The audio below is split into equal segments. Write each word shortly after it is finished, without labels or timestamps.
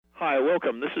Hi,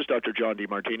 welcome. This is Dr. John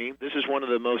DeMartini. This is one of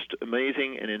the most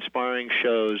amazing and inspiring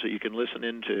shows that you can listen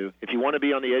into. If you want to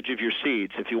be on the edge of your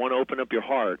seats, if you want to open up your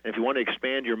heart, if you want to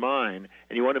expand your mind,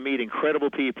 and you want to meet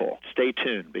incredible people, stay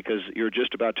tuned because you're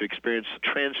just about to experience a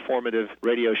transformative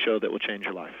radio show that will change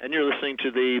your life. And you're listening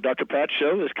to the Dr. Pat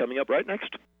Show that's coming up right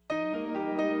next.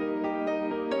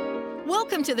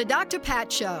 Welcome to the Dr.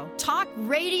 Pat Show. Talk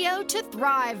radio to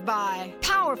thrive by.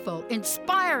 Powerful,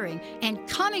 inspiring, and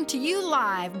coming to you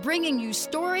live, bringing you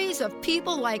stories of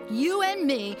people like you and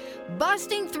me,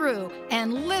 busting through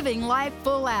and living life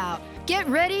full out. Get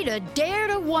ready to dare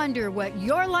to wonder what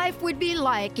your life would be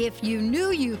like if you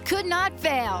knew you could not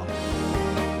fail.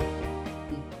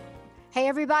 Hey,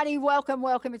 everybody, welcome.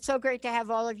 It's so great to have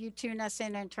all of you tune us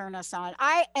in and turn us on.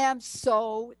 I am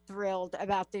so thrilled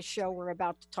about this show we're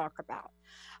about to talk about.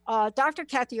 Dr.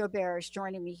 Kathy Obear is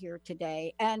joining me here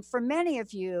today. And for many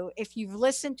of you, if you've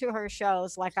listened to her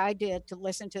shows like I did to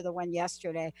listen to the one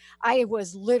yesterday, I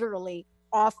was literally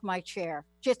off my chair,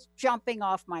 just jumping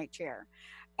off my chair.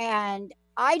 And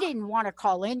I didn't want to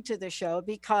call into the show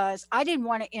because I didn't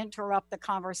want to interrupt the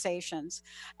conversations.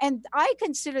 And I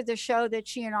consider the show that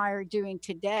she and I are doing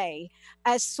today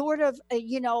as sort of,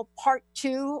 part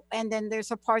 2, and then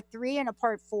there's a part 3 and a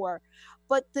part 4.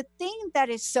 But the thing that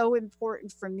is so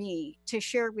important for me to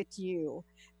share with you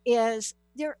is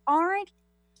there aren't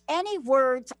any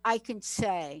words I can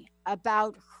say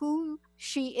about who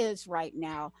she is right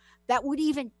now that would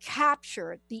even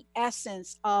capture the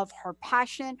essence of her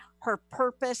passion, her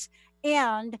purpose,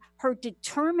 and her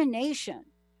determination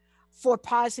for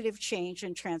positive change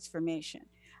and transformation.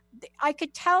 I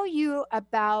could tell you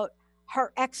about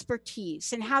her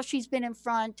expertise and how she's been in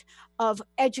front of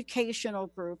educational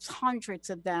groups, hundreds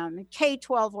of them,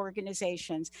 K-12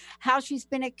 organizations, how she's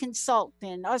been a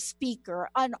consultant, a speaker,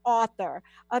 an author,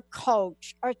 a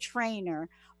coach, a trainer,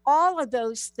 all of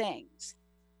those things.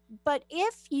 But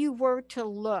if you were to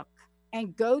look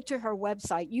and go to her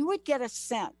website, you would get a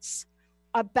sense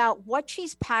about what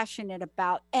she's passionate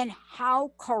about and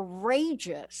how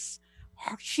courageous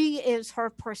she is, her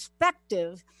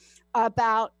perspective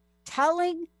about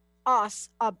telling us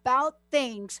about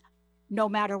things no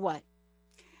matter what.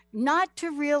 Not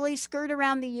to really skirt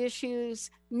around the issues,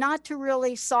 not to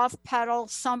really soft pedal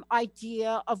some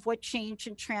idea of what change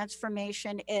and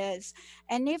transformation is.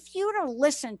 And if you'd have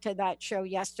listened to that show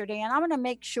yesterday, and I'm going to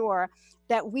make sure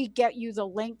that we get you the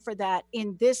link for that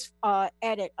in this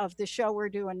edit of the show we're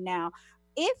doing now.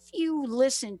 If you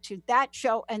listen to that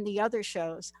show and the other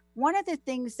shows, one of the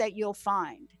things that you'll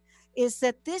find is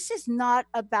that this is not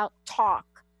about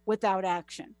talk without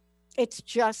action. It's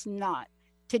just not.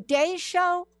 Today's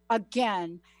show,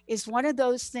 again, is one of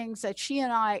those things that she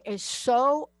and I is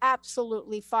so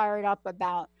absolutely fired up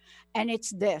about. And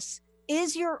it's this: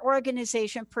 is your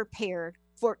organization prepared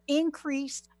for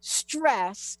increased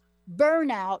stress,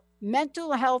 burnout,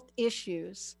 mental health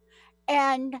issues?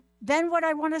 And then what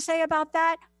I want to say about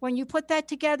that, when you put that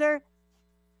together,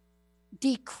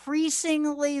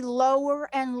 decreasingly lower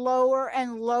and lower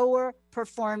and lower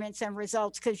performance and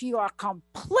results because you are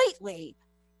completely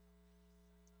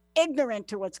ignorant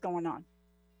to what's going on.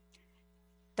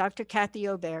 Dr. Kathy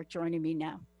Obear joining me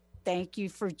now. Thank you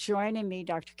for joining me,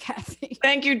 Dr. Kathy.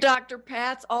 Thank you, Dr.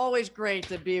 Pat. It's always great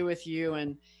to be with you.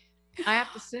 And I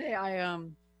have to say,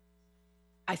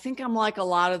 I think I'm like a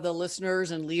lot of the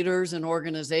listeners and leaders and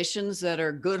organizations that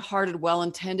are good-hearted,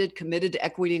 well-intended, committed to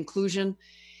equity inclusion.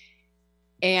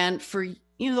 And for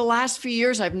the last few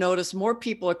years, I've noticed more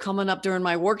people are coming up during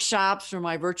my workshops or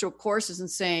my virtual courses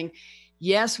and saying,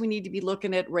 yes, we need to be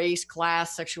looking at race,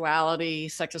 class, sexuality,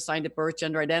 sex assigned at birth,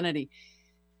 gender identity.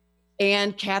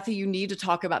 And Kathy, you need to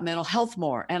talk about mental health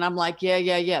more. And I'm like,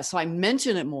 yeah. So I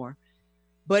mention it more.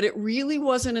 But it really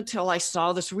wasn't until I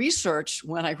saw this research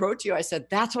when I wrote to you, I said,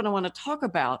 that's what I want to talk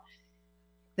about.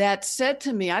 That said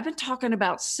to me, I've been talking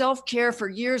about self-care for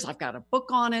years. I've got a book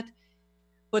on it.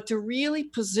 But to really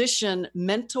position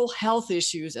mental health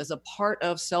issues as a part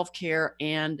of self-care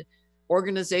and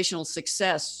organizational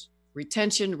success,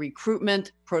 retention,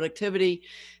 recruitment, productivity,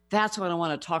 that's what I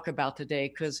want to talk about today.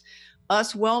 Because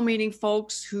us well-meaning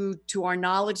folks who, to our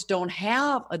knowledge, don't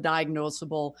have a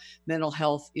diagnosable mental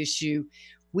health issue,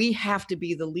 we have to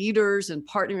be the leaders and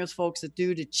partnering with folks that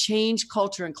do to change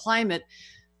culture and climate,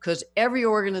 because every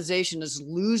organization is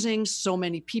losing so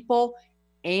many people,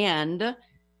 and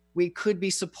we could be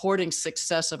supporting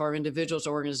success of our individuals,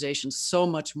 organizations so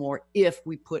much more if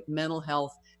we put mental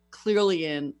health clearly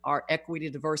in our equity,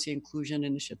 diversity, inclusion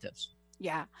initiatives.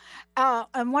 Yeah.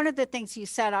 And one of the things you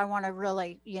said, I want to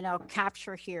really,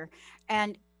 capture here.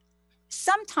 And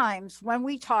sometimes when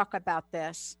we talk about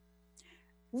this,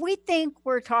 we think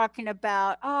we're talking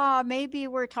about, maybe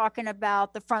we're talking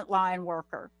about the frontline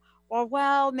worker,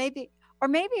 or maybe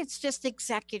it's just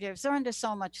executives. They're under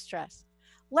so much stress.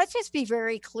 Let's just be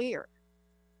very clear.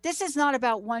 This is not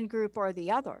about one group or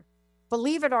the other.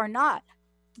 Believe it or not,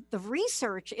 the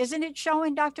research, isn't it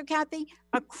showing, Dr. Kathy,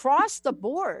 across the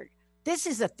board, this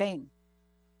is a thing.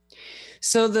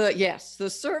 So the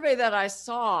survey that I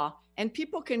saw, and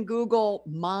people can Google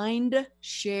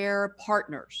Mindshare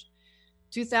Partners,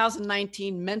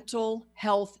 2019 Mental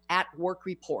Health at Work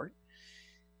Report,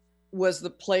 was the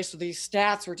place where these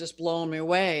stats were just blowing me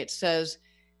away. It says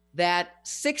that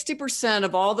 60%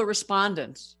 of all the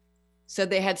respondents said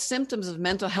they had symptoms of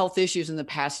mental health issues in the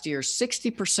past year,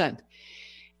 60%.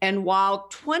 And while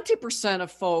 20%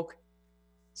 of folk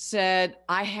said,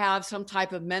 I have some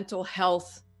type of mental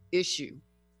health issue,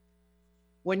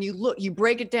 when you look, you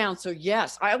break it down. So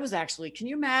yes, can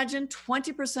you imagine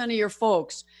 20% of your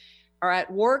folks are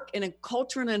at work in a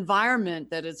culture and environment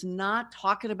that is not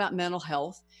talking about mental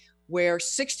health, where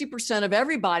 60% of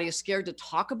everybody is scared to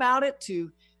talk about it,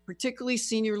 to particularly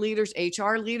senior leaders,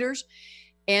 HR leaders.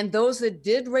 And those that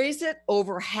did raise it,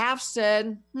 over half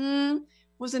said,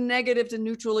 was a negative to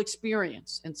neutral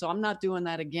experience. And so I'm not doing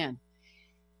that again.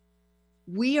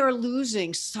 We are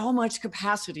losing so much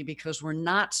capacity because we're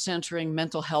not centering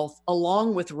mental health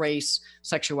along with race,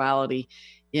 sexuality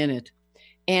in it.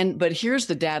 But here's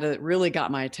the data that really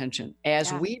got my attention.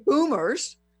 As we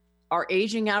boomers are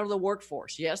aging out of the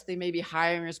workforce, yes, they may be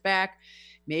hiring us back.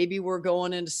 Maybe we're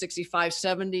going into 65,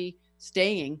 70,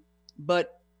 staying,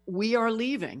 but we are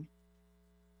leaving.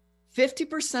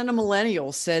 50% of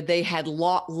millennials said they had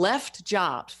left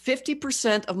jobs.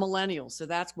 50% of millennials, so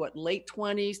that's what, late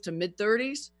 20s to mid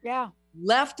 30s? Yeah.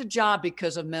 Left a job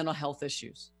because of mental health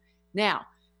issues. Now,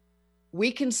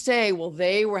 we can say, well,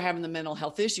 they were having the mental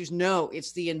health issues. No,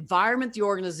 it's the environment, the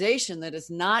organization that is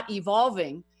not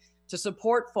evolving to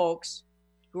support folks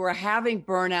who are having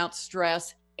burnout,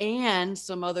 stress, and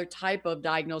some other type of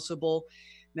diagnosable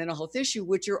mental health issue,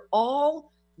 which are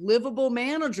all livable,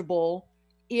 manageable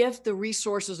if the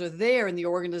resources are there in the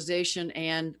organization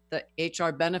and the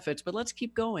HR benefits. But let's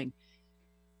keep going.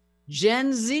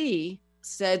 Gen Z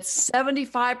said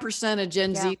 75% of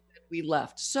Gen Z said we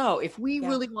left. So if we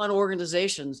really want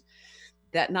organizations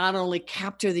that not only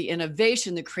capture the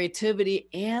innovation, the creativity,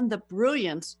 and the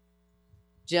brilliance,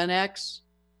 Gen X,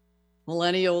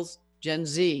 millennials, Gen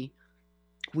Z,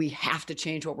 we have to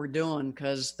change what we're doing,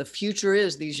 because the future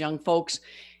is these young folks,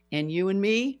 and you and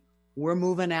me, we're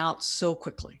moving out so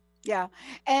quickly. Yeah.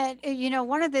 And,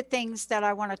 one of the things that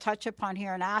I want to touch upon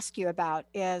here and ask you about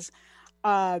is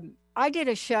I did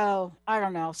a show,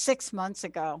 6 months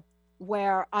ago,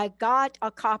 where I got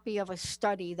a copy of a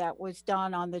study that was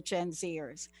done on the Gen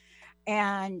Zers.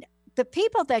 And the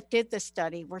people that did the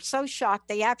study were so shocked,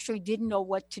 they actually didn't know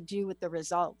what to do with the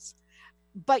results.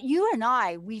 But you and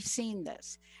I, we've seen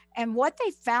this. And what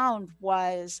they found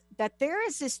was that there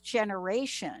is this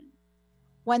generation,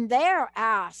 when they're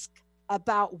asked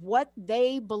about what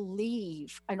they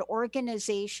believe an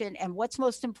organization and what's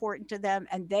most important to them,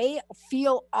 and they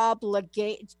feel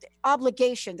obligation,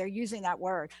 they're using that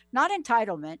word, not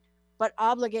entitlement, but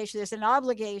obligation. There's an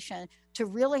obligation to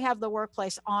really have the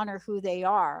workplace honor who they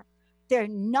are. Their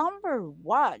number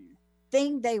one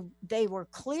thing they were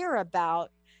clear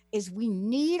about is we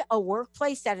need a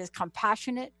workplace that is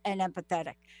compassionate and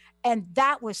empathetic. And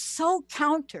that was so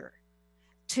counter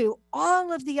to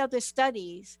all of the other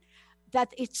studies that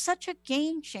it's such a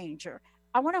game changer.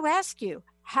 I want to ask you,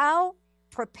 how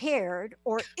prepared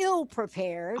or ill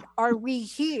prepared are we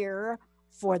here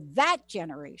for that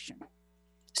generation?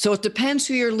 So it depends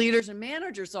who your leaders and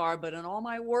managers are, but in all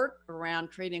my work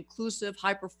around creating inclusive,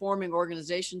 high-performing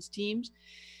organizations, teams,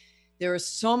 there is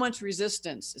so much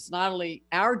resistance. It's not only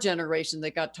our generation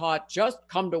that got taught, just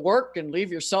come to work and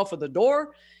leave yourself at the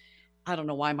door. I don't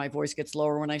know why my voice gets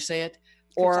lower when I say it.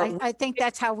 Or I think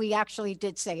that's how we actually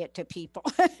did say it to people.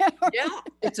 Yeah,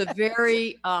 it's a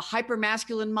very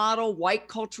hyper-masculine model, white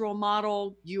cultural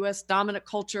model, U.S. dominant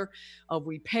culture of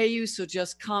we pay you, so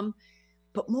just come.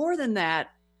 But more than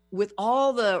that, with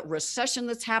all the recession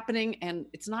that's happening, and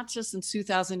it's not just in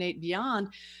 2008 beyond,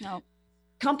 no.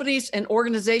 Companies and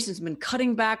organizations have been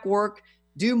cutting back work,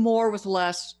 do more with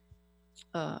less.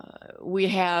 We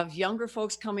have younger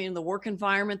folks coming in the work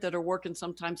environment that are working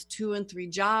sometimes 2 and 3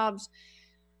 jobs.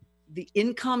 The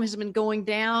income has been going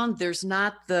down. There's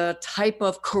not the type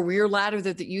of career ladder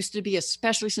that used to be,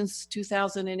 especially since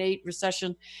 2008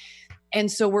 recession.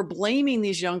 And so we're blaming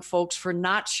these young folks for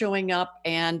not showing up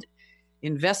and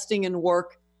investing in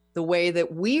work the way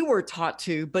that we were taught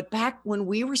to. But back when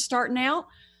we were starting out,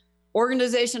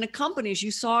 Organization and companies,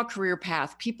 you saw a career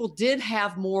path. People did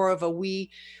have more of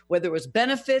whether it was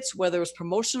benefits, whether it was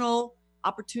promotional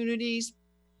opportunities,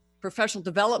 professional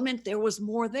development, there was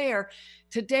more there.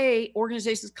 Today,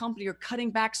 organizations, companies are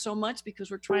cutting back so much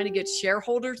because we're trying to get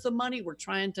shareholders the money. We're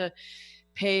trying to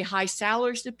pay high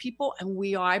salaries to people. And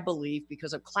we are, I believe,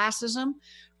 because of classism,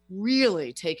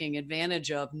 really taking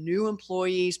advantage of new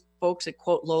employees, folks at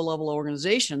quote low-level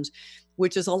organizations,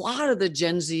 which is a lot of the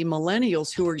Gen Z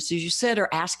millennials who are, as you said, are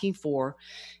asking for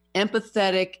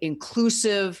empathetic,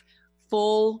 inclusive,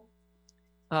 full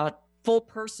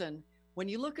person. When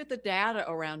you look at the data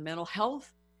around mental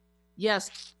health,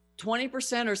 yes,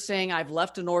 20% are saying I've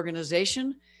left an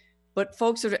organization, but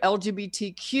folks that are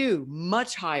LGBTQ,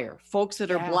 much higher. Folks that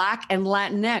are Black and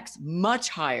Latinx, much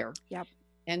higher. Yep.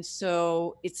 And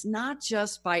so it's not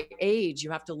just by age. You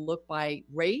have to look by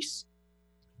race,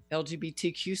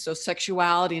 LGBTQ, so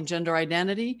sexuality and gender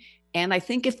identity. And I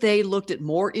think if they looked at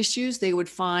more issues, they would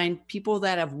find people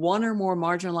that have one or more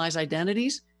marginalized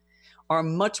identities are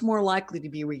much more likely to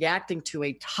be reacting to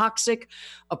a toxic,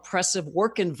 oppressive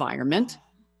work environment.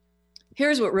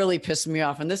 Here's what really pissed me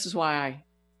off, and this is why I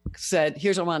said,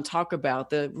 here's what I want to talk about.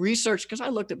 The research, because I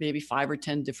looked at maybe 5 or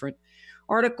 10 different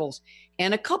articles,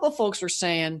 and a couple folks were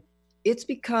saying it's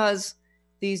because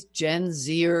these Gen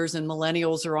Zers and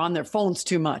millennials are on their phones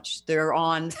too much. They're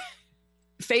on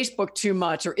Facebook too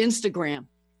much or Instagram.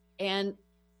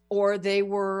 Or they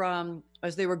were,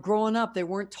 as they were growing up, they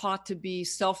weren't taught to be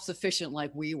self-sufficient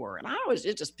like we were. And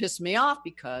it just pissed me off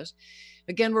because,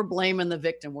 again, we're blaming the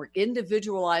victim. We're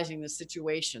individualizing the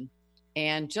situation.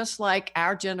 And just like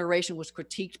our generation was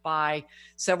critiqued by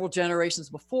several generations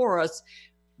before us,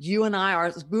 you and I,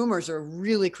 as boomers, are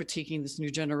really critiquing this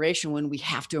new generation when we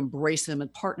have to embrace them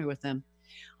and partner with them.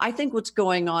 I think what's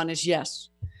going on is, yes,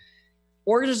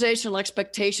 organizational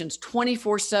expectations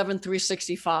 24/7,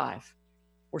 365.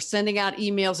 We're sending out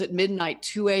emails at midnight,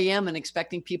 2 a.m. and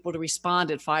expecting people to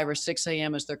respond at 5 or 6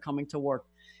 a.m. as they're coming to work.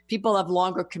 People have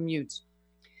longer commutes.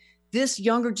 This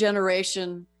younger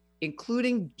generation,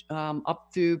 including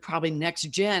up through probably next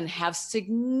gen, have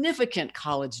significant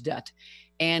college debt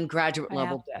and graduate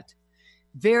level debt.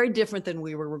 Very different than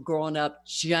we were growing up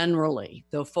generally.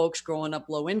 Though folks growing up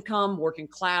low income, working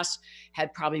class,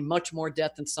 had probably much more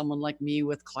debt than someone like me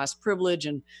with class privilege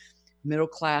and middle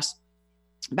class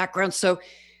background. So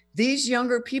these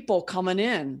younger people coming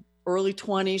in, early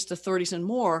 20s to 30s and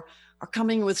more, are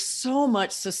coming with so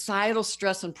much societal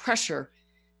stress and pressure.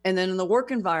 And then in the work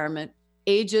environment,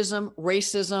 ageism,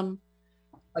 racism,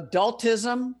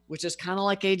 adultism, which is kind of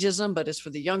like ageism, but it's for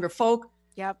the younger folk.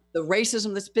 Yep. The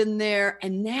racism that's been there,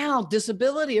 and now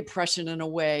disability oppression in a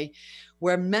way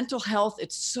where mental health,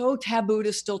 it's so taboo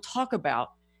to still talk about.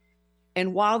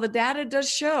 And while the data does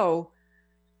show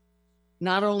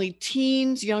not only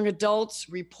teens, young adults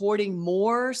reporting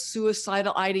more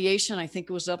suicidal ideation, I think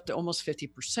it was up to almost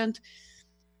 50%,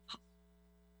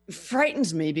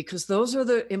 frightens me because those are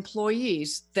the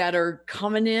employees that are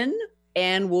coming in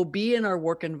and will be in our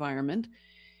work environment.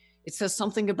 It says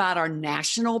something about our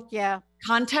national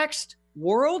context,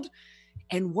 world,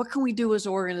 and what can we do as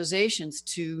organizations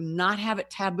to not have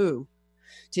it taboo,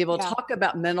 to be able to talk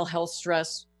about mental health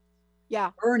stress,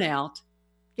 burnout.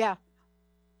 Yeah.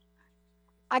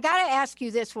 I got to ask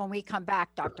you this when we come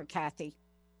back, Dr. Kathy.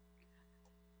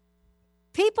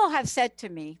 People have said to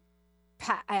me,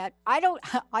 Pat,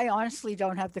 I honestly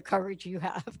don't have the courage you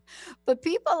have, but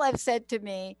people have said to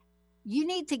me, you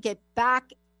need to get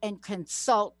back and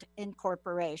consult in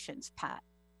corporations, Pat.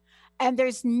 And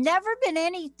there's never been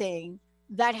anything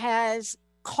that has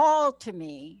called to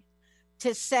me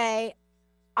to say,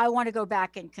 I want to go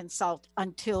back and consult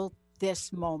until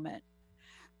this moment.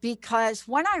 Because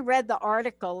when I read the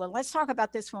article, and let's talk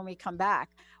about this when we come back,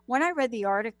 when I read the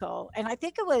article, and I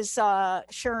think it was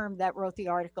Sherm that wrote the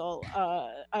article,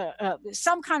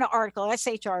 some kind of article,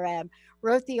 SHRM,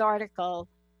 wrote the article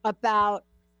about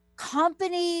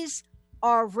companies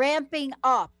are ramping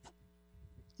up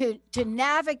to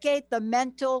navigate the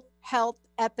mental health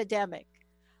epidemic.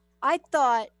 I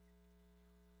thought,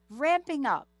 ramping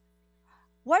up.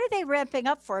 What are they ramping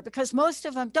up for? Because most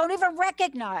of them don't even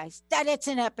recognize that it's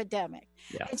an epidemic.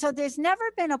 Yeah. And so there's never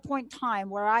been a point in time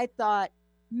where I thought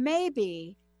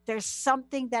maybe there's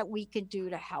something that we can do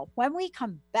to help. When we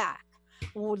come back,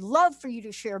 we would love for you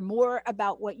to share more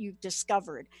about what you've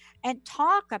discovered and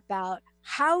talk about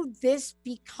how this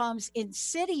becomes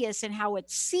insidious and how it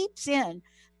seeps in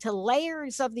to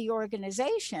layers of the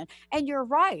organization. And you're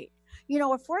right. You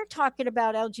know, if we're talking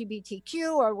about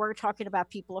LGBTQ or we're talking about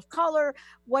people of color,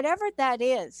 whatever that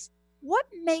is, what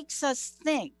makes us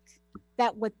think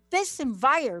that with this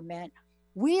environment,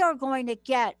 we are going to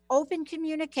get open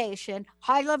communication,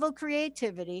 high level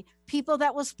creativity, people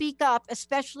that will speak up,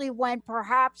 especially when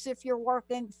perhaps if you're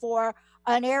working for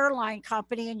an airline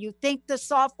company and you think the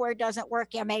software doesn't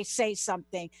work, you may say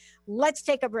something. Let's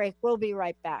take a break. We'll be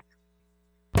right back.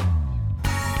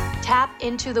 Tap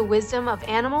into the wisdom of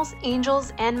animals,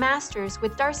 angels, and masters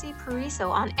with Darcy Pariso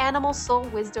on Animal Soul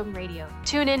Wisdom Radio.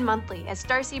 Tune in monthly as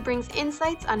Darcy brings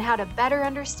insights on how to better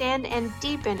understand and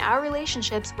deepen our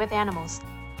relationships with animals.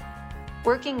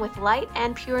 Working with light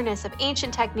and pureness of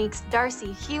ancient techniques,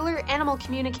 Darcy, healer, animal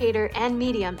communicator, and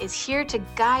medium, is here to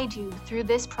guide you through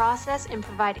this process and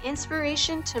provide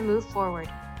inspiration to move forward.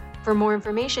 For more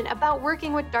information about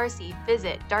working with Darcy,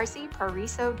 visit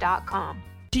darcypariso.com.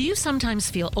 Do you sometimes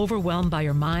feel overwhelmed by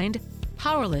your mind?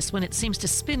 Powerless when it seems to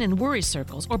spin in worry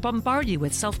circles or bombard you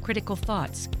with self-critical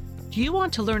thoughts? Do you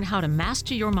want to learn how to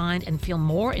master your mind and feel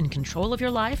more in control of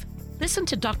your life? Listen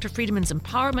to Dr. Friedman's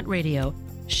Empowerment Radio.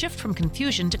 Shift from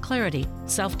confusion to clarity,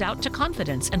 self-doubt to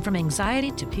confidence, and from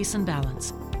anxiety to peace and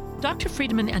balance. Dr.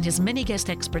 Friedman and his many guest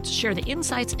experts share the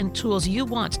insights and tools you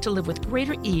want to live with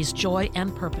greater ease, joy,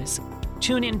 and purpose.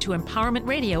 Tune in to Empowerment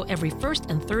Radio every first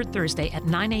and third Thursday at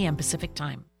 9 a.m. Pacific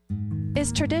Time.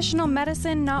 Is traditional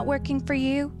medicine not working for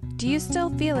you? Do you still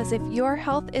feel as if your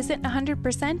health isn't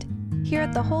 100%? Here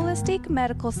at the Holistic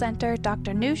Medical Center,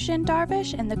 Dr. Nushin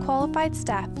Darvish and the qualified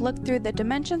staff look through the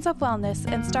dimensions of wellness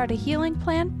and start a healing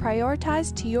plan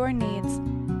prioritized to your needs.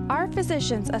 Our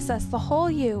physicians assess the whole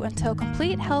you until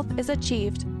complete health is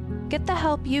achieved. Get the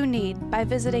help you need by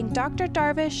visiting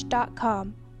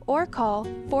drdarvish.com. or call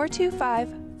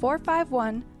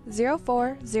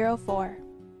 425-451-0404.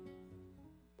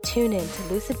 Tune in to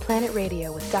Lucid Planet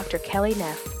Radio with Dr. Kelly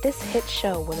Neff. This hit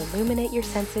show will illuminate your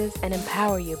senses and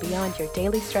empower you beyond your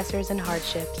daily stressors and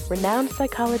hardships. Renowned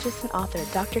psychologist and author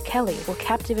Dr. Kelly will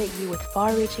captivate you with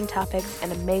far-reaching topics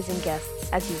and amazing guests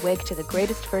as you wake to the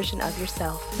greatest version of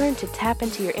yourself. Learn to tap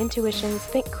into your intuitions,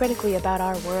 think critically about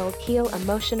our world, heal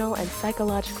emotional and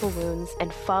psychological wounds,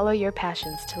 and follow your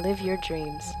passions to live your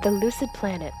dreams. The Lucid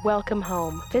Planet. Welcome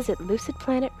home. Visit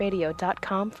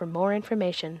lucidplanetradio.com for more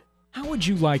information. How would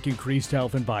you like increased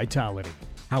health and vitality?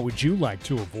 How would you like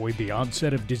to avoid the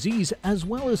onset of disease as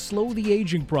well as slow the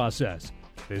aging process?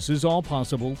 This is all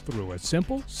possible through a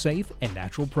simple, safe, and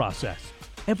natural process.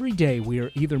 Every day we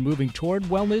are either moving toward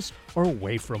wellness or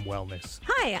away from wellness.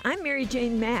 Hi, I'm Mary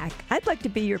Jane Mack. I'd like to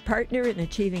be your partner in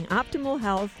achieving optimal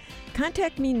health.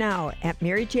 Contact me now at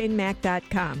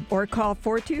maryjanemack.com or call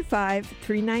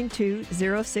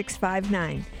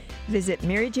 425-392-0659. Visit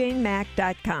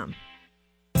maryjanemack.com.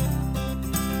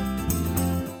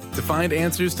 To find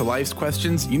answers to life's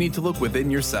questions, you need to look within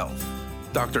yourself.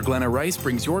 Dr. Glenna Rice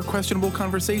brings your questionable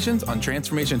conversations on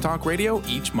Transformation Talk Radio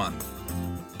each month.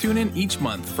 Tune in each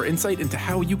month for insight into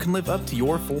how you can live up to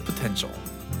your full potential.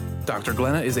 Dr.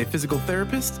 Glenna is a physical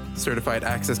therapist, certified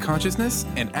Access Consciousness,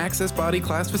 and Access Body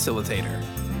Class facilitator.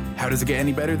 How does it get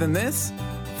any better than this?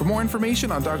 For more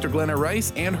information on Dr. Glenna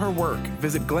Rice and her work,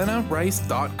 visit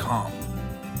glennarice.com.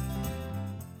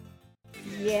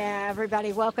 Yeah,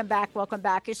 everybody, welcome back. Welcome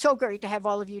back. It's so great to have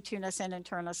all of you tune us in and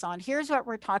turn us on. Here's what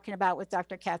we're talking about with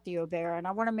Dr. Kathy Obear, and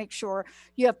I want to make sure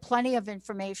you have plenty of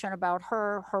information about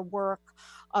her work,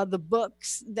 the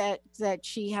books that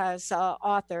she has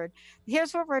authored.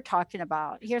 Here's what we're talking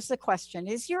about. Here's the question.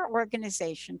 Is your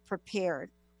organization prepared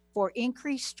for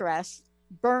increased stress,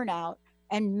 burnout,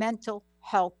 and mental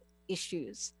health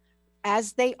issues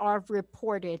as they are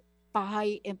reported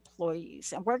by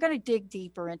employees? And we're going to dig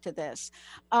deeper into this.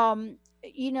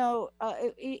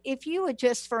 If you would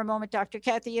just for a moment, Dr.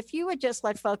 Kathy, if you would just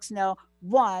let folks know,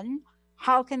 one,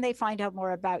 how can they find out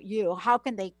more about you? How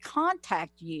can they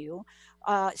contact you?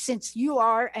 Since you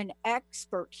are an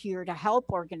expert here to help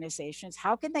organizations,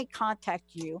 how can they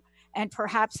contact you and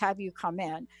perhaps have you come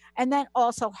in? And then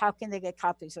also, how can they get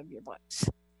copies of your books?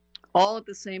 All at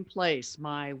the same place.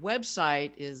 My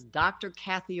website is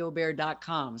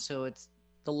drkathyobear.com. So it's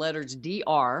the letters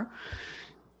DR,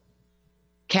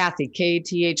 Kathy,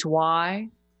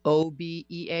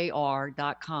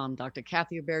 KATHYOBEAR.com,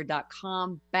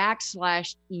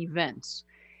 drkathyobear.com/events.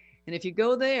 And if you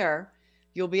go there,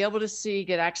 you'll be able to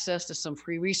get access to some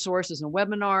free resources and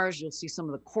webinars. You'll see some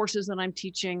of the courses that I'm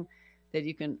teaching, that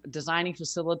you can designing,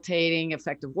 facilitating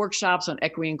effective workshops on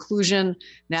equity inclusion,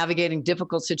 navigating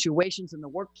difficult situations in the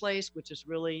workplace, which is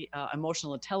really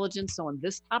emotional intelligence. So on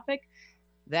this topic,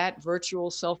 that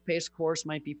virtual self-paced course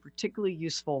might be particularly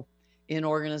useful in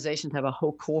organizations to have a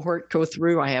whole cohort go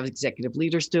through. I have executive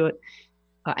leaders do it.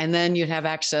 And then you'd have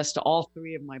access to all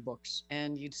three of my books.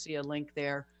 And you'd see a link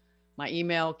there. My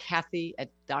email, Kathy at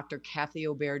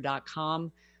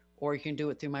drkathyobear.com, or you can do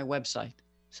it through my website.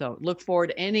 So look forward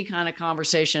to any kind of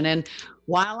conversation. And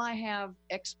while I have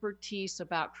expertise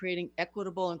about creating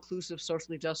equitable, inclusive,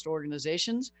 socially just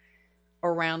organizations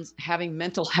around having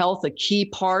mental health a key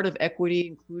part of equity,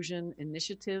 inclusion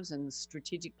initiatives and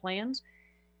strategic plans,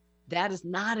 that is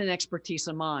not an expertise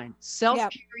of mine. Self-care,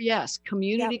 yes.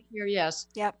 Community care, yes.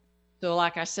 Yep. So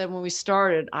like I said when we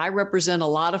started, I represent a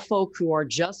lot of folk who are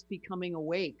just becoming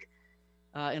awake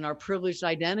in our privileged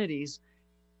identities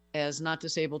as not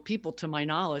disabled people, to my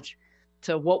knowledge,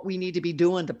 to what we need to be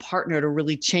doing to partner to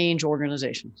really change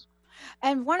organizations.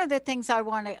 And one of the things I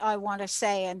want to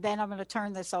say, and then I'm going to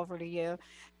turn this over to you,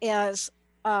 is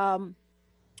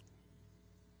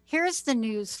here's the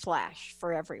news flash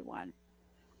for everyone.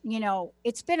 You know,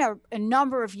 it's been a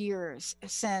number of years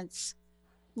since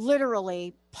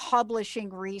literally publishing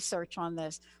research on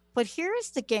this, but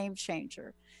here's the game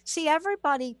changer. See,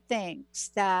 everybody thinks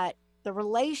that the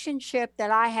relationship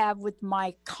that I have with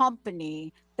my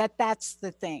company, that's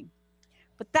the thing.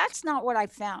 But that's not what I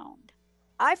found.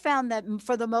 I found that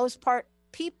for the most part,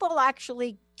 people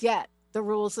actually get the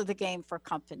rules of the game for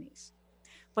companies.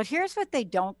 But here's what they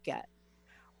don't get.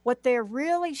 What they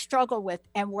really struggle with,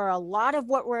 and where a lot of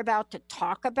what we're about to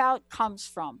talk about comes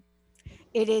from,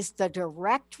 it is the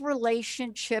direct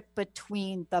relationship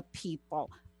between the people,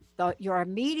 your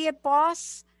immediate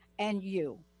boss and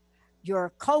you,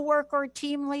 your coworker,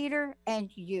 team leader, and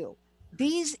you.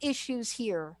 These issues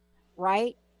here,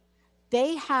 right?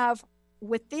 They have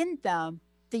within them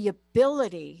the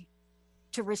ability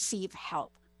to receive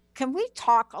help. Can we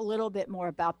talk a little bit more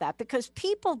about that? Because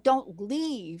people don't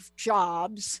leave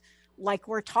jobs like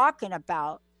we're talking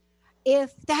about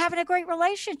if they're having a great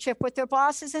relationship with their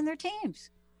bosses and their teams.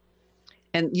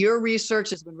 And your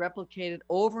research has been replicated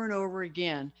over and over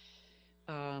again.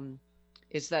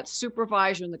 It's that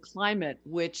supervisor in the climate,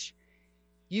 which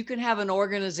you can have an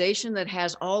organization that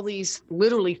has all these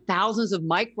literally thousands of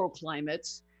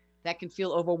microclimates that can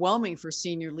feel overwhelming for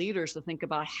senior leaders to think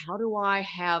about, how do I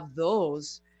have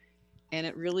those? And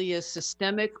it really is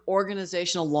systemic,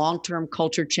 organizational, long-term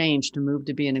culture change to move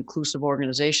to be an inclusive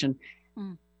organization.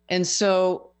 And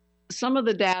so some of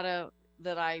the data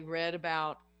that I read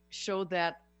about showed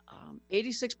that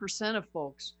 86% of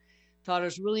folks thought it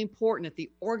was really important that the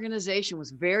organization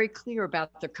was very clear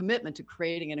about their commitment to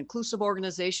creating an inclusive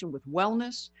organization with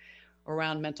wellness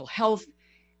around mental health,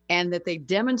 and that they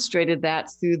demonstrated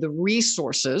that through the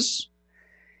resources.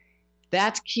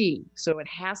 That's key. So it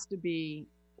has to be,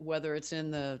 whether it's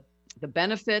in the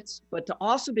benefits, but to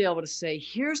also be able to say,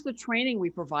 here's the training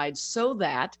we provide so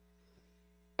that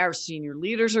our senior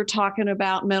leaders are talking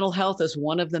about mental health as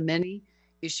one of the many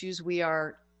issues we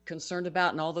are concerned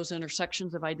about in all those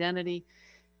intersections of identity.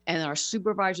 And our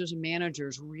supervisors and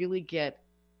managers really get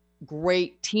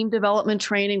great team development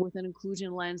training with an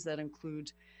inclusion lens that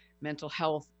includes mental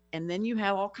health. And then you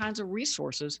have all kinds of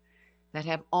resources that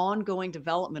have ongoing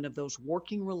development of those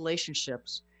working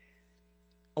relationships.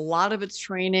 A lot of it's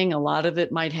training, a lot of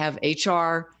it might have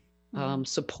HR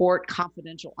support,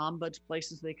 confidential ombuds,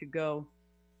 places they could go.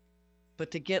 But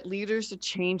to get leaders to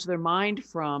change their mind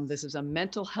from this is a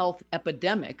mental health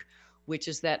epidemic, which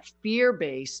is that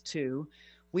fear-based, to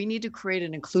we need to create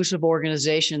an inclusive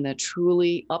organization that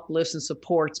truly uplifts and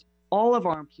supports all of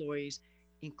our employees,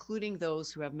 including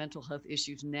those who have mental health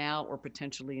issues now or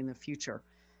potentially in the future.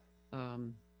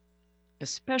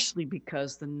 Especially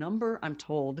because I'm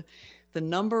told, the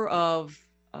number of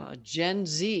Gen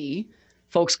Z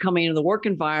folks coming into the work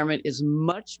environment is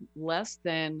much less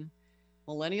than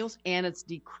millennials, and it's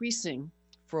decreasing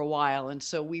for a while. And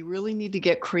so we really need to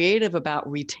get creative about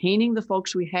retaining the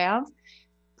folks we have,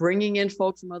 bringing in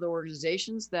folks from other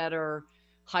organizations that are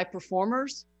high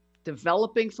performers,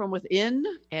 developing from within,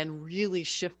 and really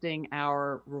shifting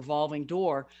our revolving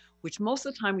door, which most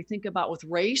of the time we think about with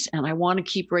race. And I want to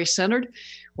keep race centered.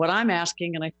 What I'm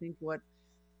asking, and I think what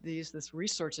this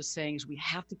research is saying, is we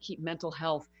have to keep mental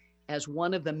health as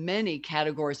one of the many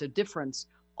categories of difference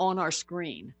on our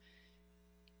screen,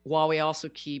 while we also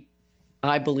keep,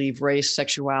 I believe, race,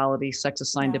 sexuality, sex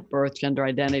assigned at birth, gender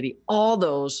identity, all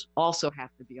those also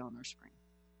have to be on our screen.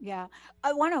 Yeah.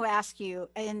 I want to ask you,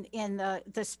 in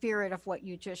the spirit of what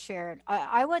you just shared,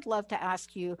 I would love to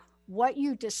ask you what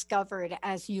you discovered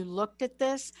as you looked at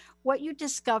this, what you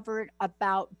discovered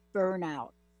about burnout,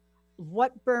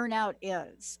 what burnout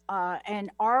is,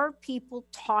 and are people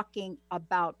talking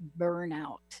about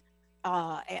burnout,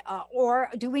 or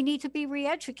do we need to be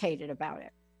re-educated about it?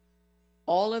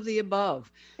 All of the above.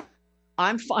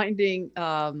 I'm finding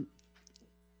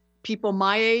people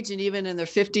my age and even in their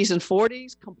 50s and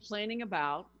 40s complaining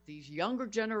about these younger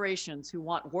generations who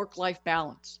want work-life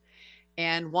balance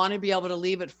and want to be able to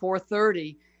leave at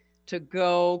 4:30 to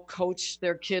go coach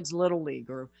their kids' little league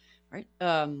or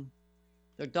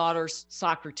their daughter's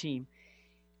soccer team,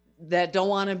 that don't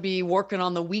want to be working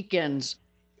on the weekends.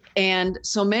 And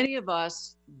so many of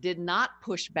us did not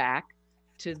push back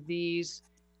to these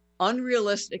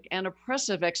unrealistic and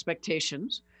oppressive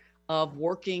expectations of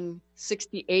working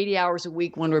 60, 80 hours a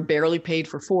week when we're barely paid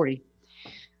for 40.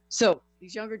 So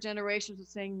these younger generations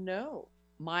are saying, no,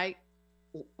 my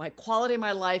quality of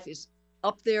my life is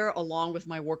up there along with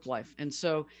my work life. And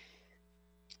so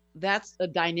that's a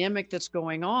dynamic that's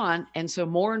going on. And so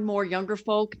more and more younger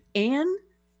folk and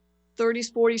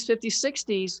 30s, 40s, 50s,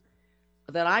 60s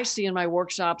that I see in my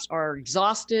workshops are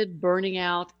exhausted, burning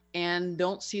out, and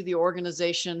don't see the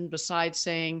organization besides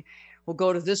saying, well,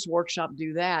 go to this workshop,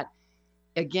 do that.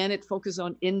 Again, it focuses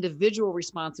on individual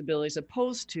responsibilities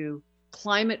opposed to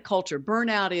climate culture.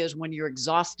 Burnout is when you're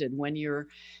exhausted, when you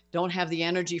don't have the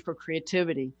energy for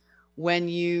creativity, when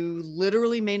you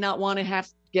literally may not want to have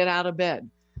to get out of bed,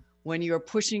 when you're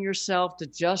pushing yourself to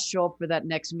just show up for that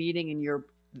next meeting and you're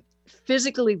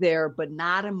physically there, but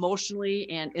not emotionally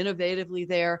and innovatively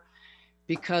there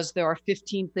because there are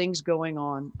 15 things going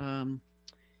on.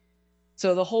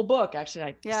 So the whole book,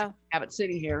 actually, I have it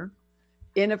sitting here,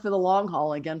 In It for the Long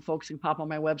Haul. Again, folks can pop on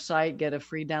my website, get a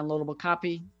free downloadable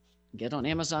copy, get on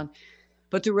Amazon,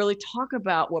 but to really talk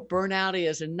about what burnout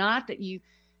is, and not that you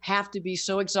have to be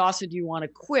so exhausted you want to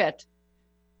quit.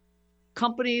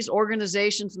 Companies,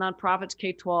 organizations, nonprofits,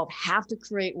 K-12 have to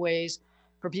create ways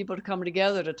for people to come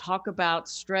together to talk about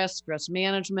stress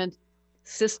management,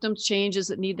 systems changes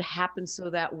that need to happen so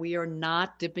that we are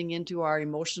not dipping into our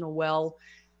emotional well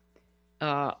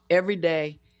every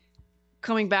day.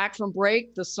 Coming back from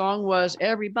break, the song was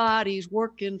Everybody's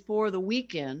Working for the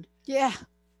Weekend. Yeah.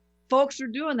 Folks are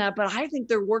doing that, but I think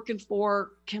they're working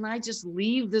for, can I just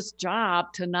leave this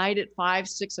job tonight at 5,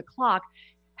 6 o'clock,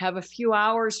 have a few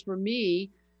hours for me,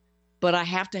 but I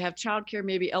have to have childcare,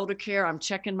 maybe elder care. I'm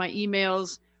checking my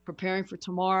emails, preparing for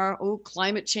tomorrow. Oh,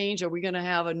 climate change. Are we going to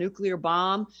have a nuclear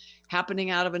bomb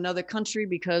happening out of another country?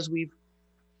 Because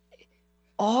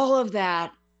all of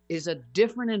that is a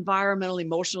different environmental,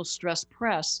 emotional stress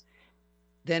press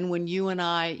than when you and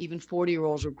I, even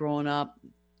 40-year-olds, were growing up.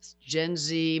 Gen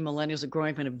Z, millennials are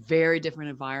growing up in a very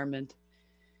different environment.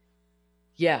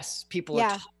 Yes, people are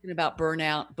talking about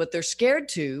burnout, but they're scared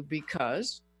to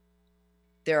because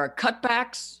there are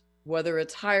cutbacks, whether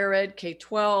it's higher ed,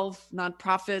 K-12,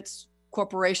 nonprofits,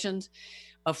 corporations,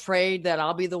 afraid that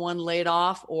I'll be the one laid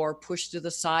off or pushed to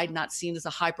the side, not seen as a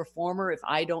high performer if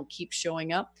I don't keep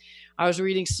showing up. I was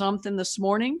reading something this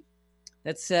morning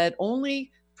that said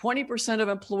only 20% of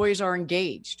employees are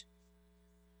engaged.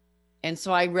 And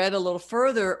so I read a little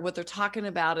further, what they're talking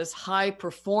about is high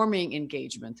performing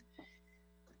engagement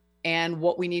and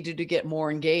what we need to do to get more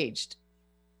engaged.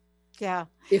 Yeah.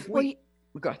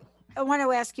 Go ahead. I want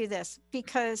to ask you this,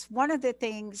 because one of the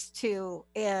things too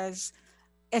is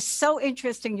it's so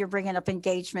interesting you're bringing up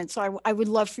engagement. So I would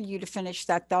love for you to finish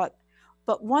that thought.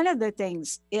 But one of the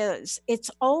things is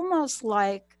it's almost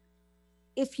like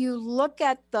if you look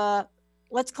at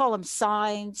let's call them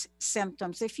signs,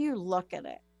 symptoms, if you look at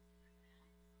it,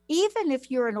 even if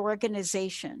you're an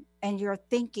organization and you're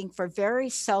thinking for very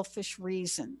selfish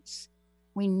reasons,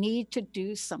 we need to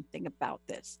do something about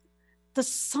this. The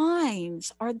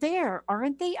signs are there,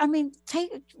 aren't they? I mean,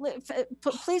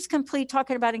 please complete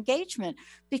talking about engagement,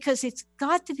 because it's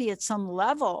got to be at some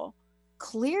level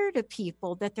clear to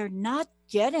people that they're not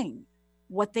getting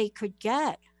what they could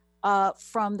get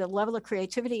from the level of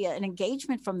creativity and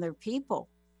engagement from their people.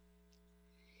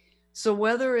 So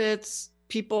whether it's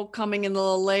people coming in a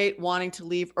little late, wanting to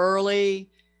leave early,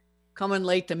 coming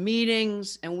late to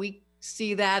meetings, and we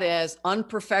see that as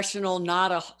unprofessional,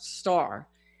 not a star.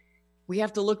 We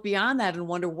have to look beyond that and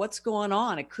wonder what's going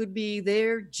on. It could be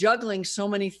they're juggling so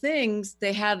many things.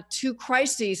 They had 2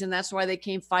 crises, and that's why they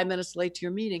came 5 minutes late to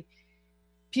your meeting.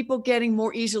 People getting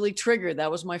more easily triggered.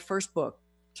 That was my first book,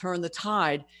 Turn the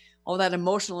Tide. All that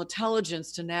emotional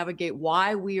intelligence to navigate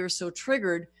why we are so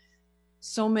triggered.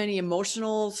 So many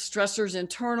emotional stressors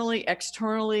internally,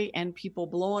 externally, and people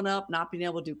blowing up, not being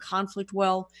able to do conflict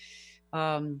well,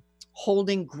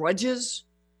 holding grudges,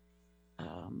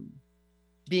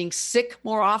 being sick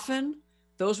more often.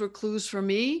 Those were clues for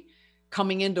me.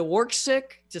 Coming into work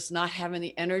sick, just not having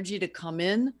the energy to come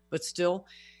in, but still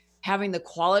having the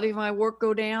quality of my work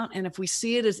go down. And if we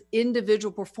see it as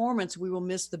individual performance, we will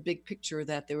miss the big picture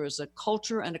that there is a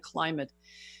culture and a climate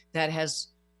that has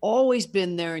always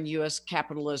been there in U.S.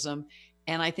 capitalism,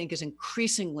 and I think is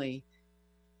increasingly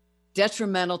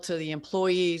detrimental to the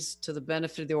employees, to the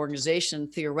benefit of the organization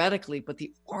theoretically, but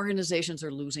the organizations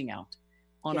are losing out.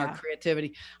 on our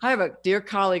creativity. I have a dear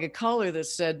colleague of color that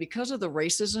said, because of the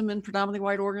racism in predominantly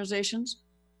white organizations,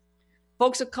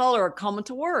 folks of color are coming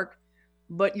to work,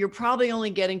 but you're probably only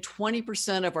getting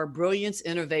 20% of our brilliance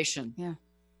innovation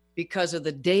because of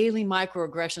the daily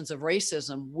microaggressions of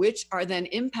racism, which are then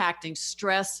impacting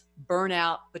stress,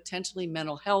 burnout, potentially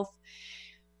mental health.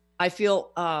 I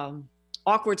feel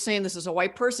awkward saying this as a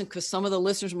white person because some of the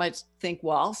listeners might think,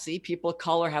 well, see, people of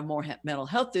color have more mental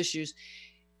health issues.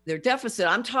 Their deficit,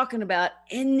 I'm talking about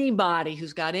anybody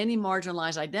who's got any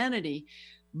marginalized identity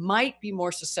might be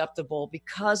more susceptible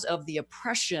because of the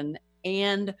oppression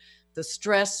and the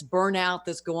stress, burnout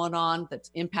that's going on, that's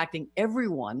impacting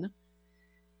everyone.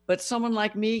 But someone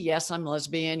like me, yes, I'm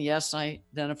lesbian. Yes, I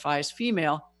identify as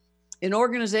female. In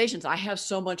organizations, I have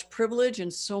so much privilege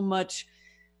and so much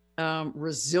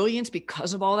resilience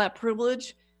because of all that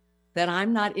privilege that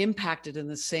I'm not impacted in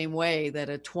the same way that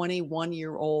a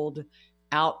 21-year-old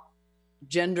out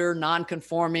gender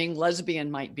non-conforming lesbian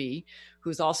might be,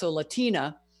 who's also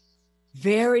Latina.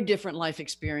 Very different life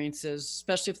experiences,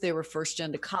 especially if they were first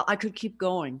gen to college. I could keep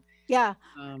going. Yeah.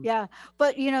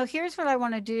 But, here's what I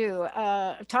want to do.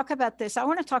 Talk about this. I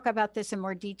want to talk about this in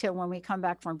more detail when we come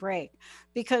back from break,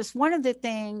 because one of the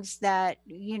things that,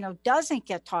 doesn't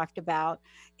get talked about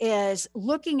is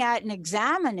looking at and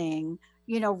examining,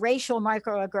 racial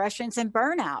microaggressions and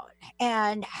burnout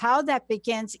and how that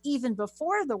begins even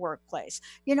before the workplace.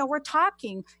 We're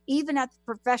talking even at the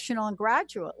professional and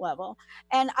graduate level.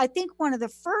 And I think one of the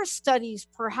first studies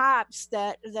perhaps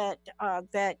that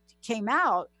came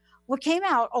out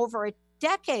over a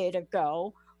decade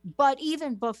ago, but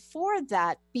even before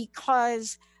that,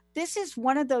 because this is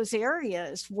one of those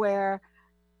areas where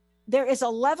there is a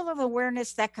level of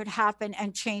awareness that could happen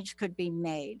and change could be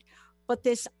made. But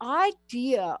this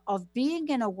idea of being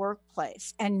in a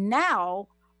workplace, and now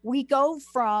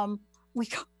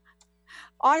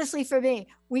honestly for me,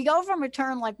 we go from a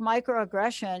term like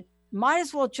microaggression, might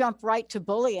as well jump right to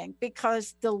bullying,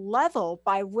 because the level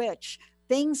by which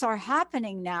things are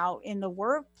happening now in the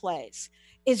workplace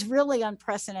is really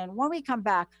unprecedented. When we come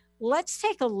back, let's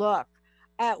take a look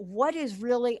at what is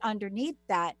really underneath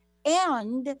that.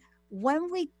 And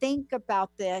when we think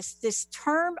about this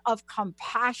term of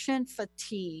compassion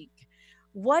fatigue,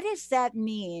 what does that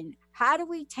mean? How do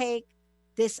we take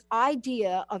this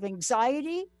idea of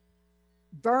anxiety,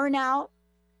 burnout,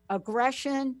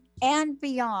 aggression, and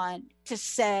beyond to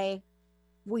say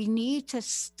we need to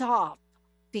stop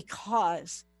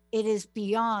because it is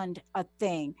beyond a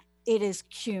thing. It is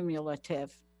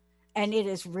cumulative and it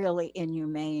is really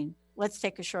inhumane. Let's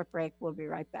take a short break. We'll be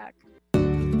right back.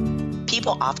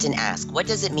 People often ask, what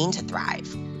does it mean to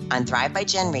thrive? On Thrive by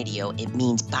Jen Radio, it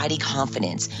means body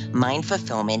confidence, mind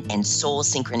fulfillment, and soul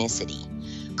synchronicity.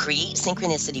 Create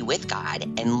synchronicity with God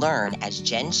and learn as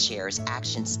Jen shares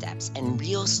action steps and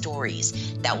real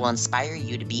stories that will inspire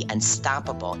you to be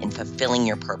unstoppable in fulfilling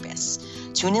your purpose.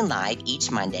 Tune in live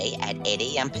each Monday at 8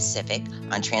 a.m. Pacific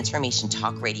on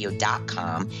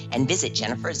TransformationTalkRadio.com and visit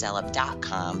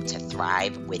JenniferZellup.com to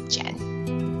thrive with Jen.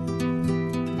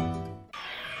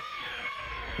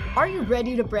 Are you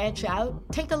ready to branch out?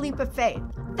 Take a leap of faith.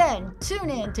 Then tune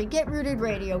in to Get Rooted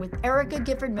Radio with Erica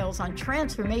Gifford Mills on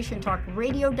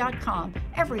TransformationTalkRadio.com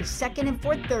every second and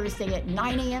fourth Thursday at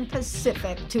 9 a.m.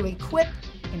 Pacific to equip,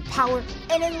 empower,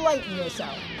 and enlighten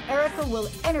yourself. Erica will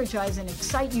energize and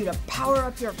excite you to power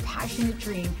up your passionate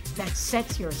dream that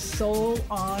sets your soul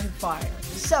on fire.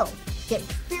 So, get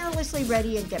fearlessly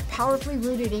ready and get powerfully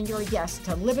rooted in your yes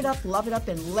to live it up, love it up,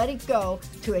 and let it go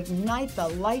to ignite the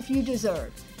life you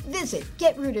deserve. Visit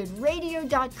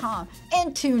GetRootedRadio.com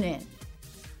and tune in.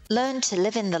 Learn to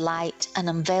live in the light and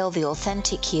unveil the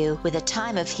authentic you with A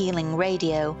Time of Healing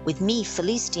Radio with me,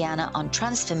 Felice Diana, on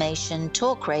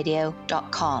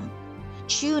TransformationTalkRadio.com.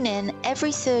 Tune in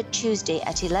every third Tuesday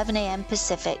at 11 a.m.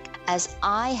 Pacific as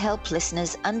I help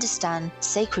listeners understand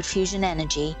sacred fusion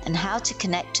energy and how to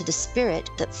connect to the spirit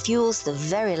that fuels the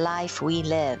very life we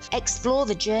live. Explore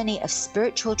the journey of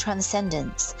spiritual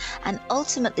transcendence and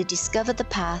ultimately discover the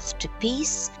path to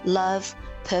peace, love,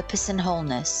 purpose, and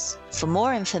wholeness. For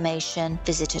more information,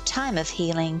 visit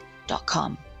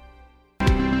atimeofhealing.com.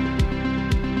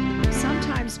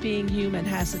 Sometimes being human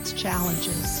has its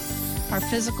challenges. Our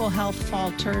physical health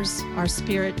falters, our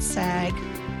spirits sag,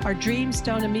 our dreams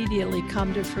don't immediately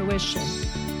come to fruition.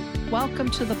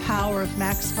 Welcome to the power of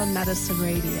Maximum Medicine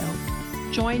Radio.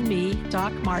 Join me,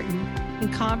 Doc Martin, in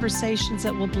conversations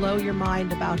that will blow your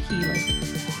mind about healing.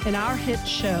 In our hit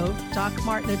show, Doc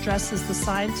Martin addresses the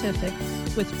scientific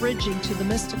with bridging to the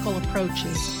mystical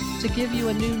approaches to give you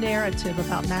a new narrative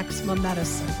about maximum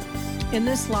medicine. In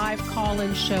this live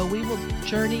call-in show, we will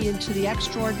journey into the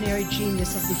extraordinary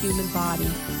genius of the human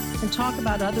body and talk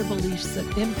about other beliefs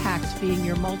that impact being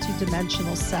your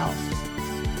multidimensional self.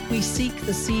 We seek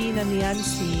the seen and the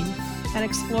unseen and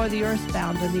explore the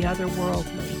earthbound and the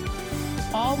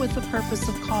otherworldly, all with the purpose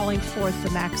of calling forth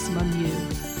the maximum you.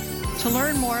 To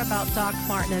learn more about Doc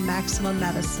Martin and Maximum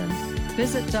Medicine,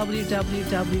 visit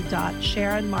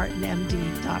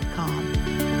www.sharonmartinmd.com.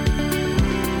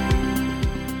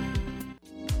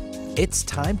 It's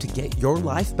time to get your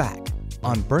life back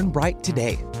on Burn Bright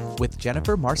Today with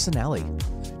Jennifer Marcinelli.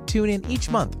 Tune in each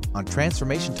month on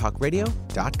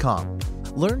TransformationTalkRadio.com.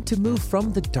 Learn to move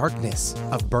from the darkness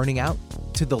of burning out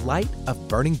to the light of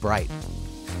burning bright.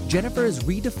 Jennifer is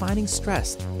redefining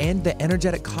stress and the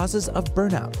energetic causes of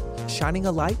burnout, shining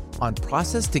a light on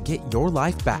process to get your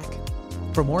life back.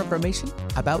 For more information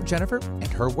about Jennifer and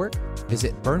her work,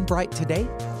 visit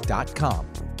burnbrighttoday.com.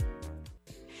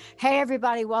 Hey,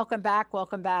 everybody. Welcome back.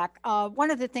 Welcome back. One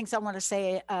of the things I want to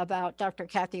say about Dr.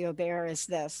 Cathy O'Bear is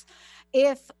this.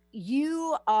 If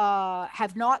you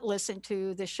have not listened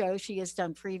to the show she has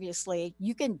done previously,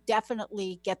 you can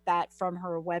definitely get that from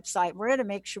her website. We're going to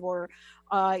make sure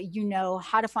you know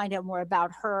how to find out more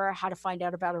about her, how to find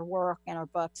out about her work and her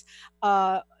books.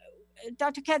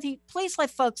 Dr. Cathy, please let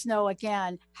folks know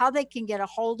again how they can get a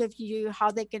hold of you,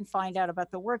 how they can find out about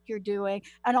the work you're doing,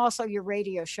 and also your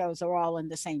radio shows are all in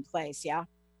the same place, yeah?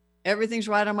 Everything's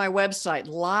right on my website.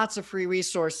 Lots of free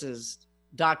resources.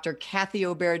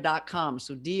 drkathyobear.com.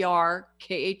 So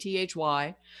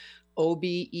DrKathyObear,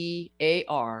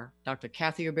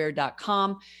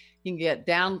 drkathyobear.com. You can get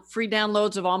free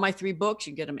downloads of all my 3 books.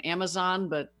 You can get them Amazon,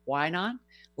 but why not?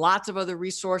 Lots of other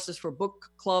resources for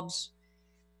book clubs.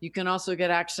 You can also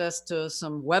get access to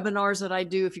some webinars that I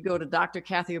do if you go to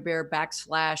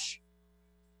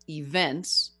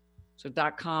drkathyobear.com/events. So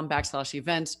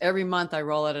 .com/events. Every month I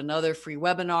roll out another free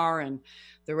webinar, and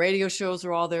the radio shows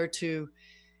are all there too.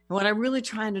 And what I'm really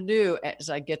trying to do as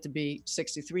I get to be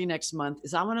 63 next month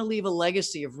is I want to leave a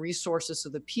legacy of resources so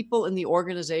the people in the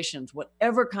organizations,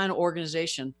 whatever kind of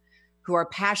organization, who are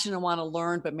passionate and want to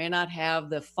learn but may not have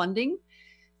the funding,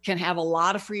 can have a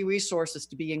lot of free resources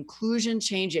to be inclusion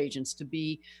change agents, to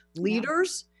be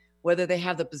leaders, whether they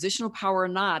have the positional power or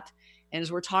not. And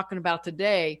as we're talking about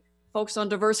today, folks on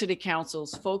diversity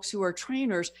councils, folks who are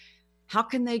trainers, how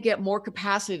can they get more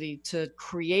capacity to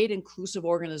create inclusive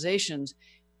organizations,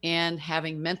 and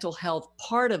having mental health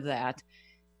part of that?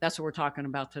 That's what we're talking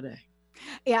about today.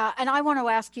 Yeah, and I want to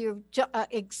ask you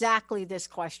exactly this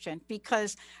question,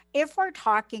 because if we're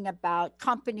talking about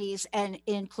companies and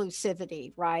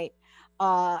inclusivity, right,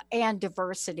 and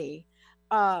diversity,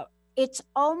 it's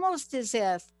almost as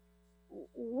if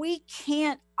we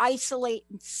can't isolate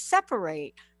and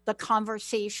separate the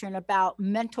conversation about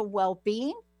mental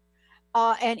well-being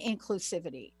and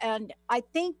inclusivity. And I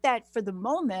think that for the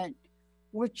moment,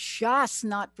 we're just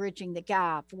not bridging the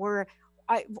gap.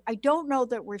 I don't know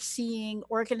that we're seeing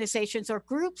organizations or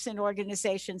groups in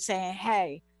organizations saying,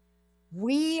 hey,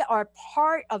 we are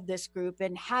part of this group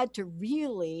and had to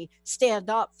really stand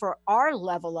up for our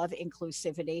level of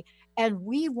inclusivity, and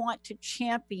we want to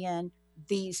champion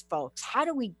these folks. How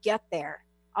do we get there?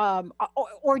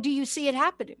 Or do you see it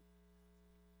happening?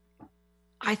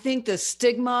 I think the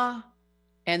stigma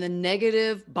and the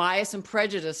negative bias and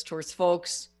prejudice towards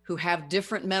folks who have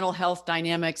different mental health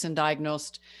dynamics and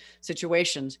diagnosed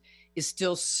situations is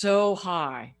still so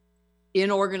high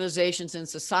in organizations and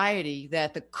society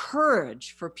that the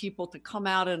courage for people to come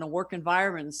out in a work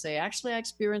environment and say, actually, I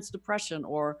experienced depression,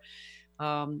 or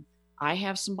I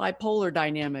have some bipolar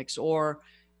dynamics, or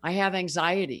I have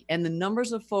anxiety. And the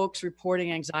numbers of folks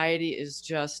reporting anxiety is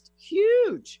just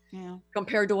huge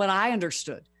compared to what I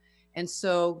understood. And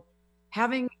so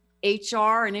having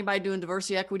HR and anybody doing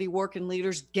diversity, equity work and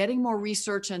leaders getting more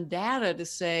research and data to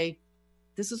say,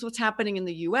 this is what's happening in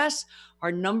the US.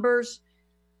 Our numbers,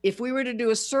 if we were to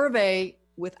do a survey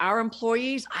with our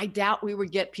employees, I doubt we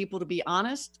would get people to be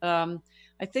honest. I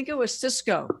think it was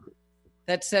Cisco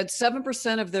that said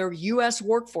 7% of their US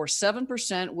workforce,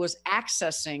 7% was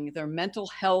accessing their mental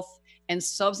health and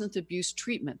substance abuse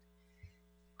treatment.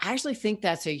 I actually think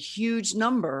that's a huge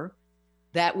number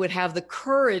that would have the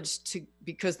courage to,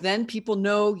 because then people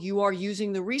know you are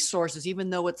using the resources, even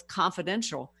though it's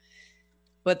confidential.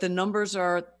 But the numbers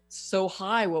are so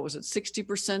high. What was it?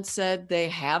 60% said they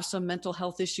have some mental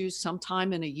health issues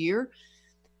sometime in a year.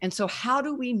 And so how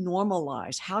do we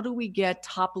normalize? How do we get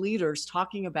top leaders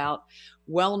talking about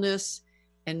wellness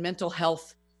and mental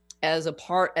health as a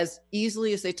part, as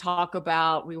easily as they talk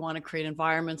about, we want to create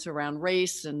environments around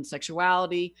race and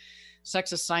sexuality,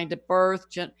 sex assigned at birth.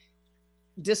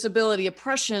 disability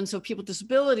oppression. So people with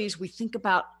disabilities, we think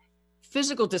about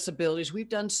physical disabilities. We've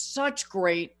done such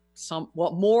great,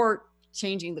 somewhat more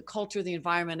changing the culture, the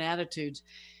environment, attitudes.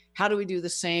 How do we do the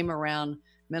same around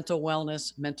mental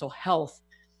wellness, mental health,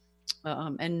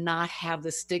 and not have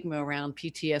the stigma around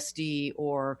PTSD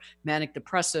or manic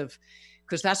depressive?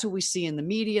 Because that's what we see in the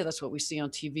media. That's what we see on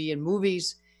TV and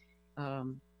movies.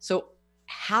 So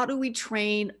how do we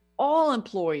train all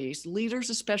employees, leaders,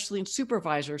 especially, and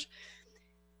supervisors?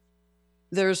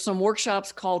 There's some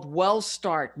workshops called Well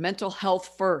Start, Mental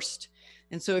Health First.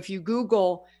 And so if you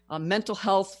Google mental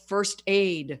health first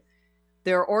aid,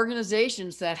 there are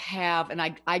organizations that have, and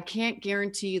I can't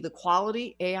guarantee the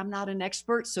quality. I'm not an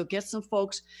expert, so get some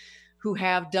folks who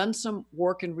have done some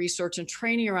work and research and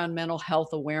training around mental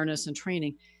health awareness and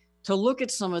training to look at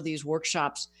some of these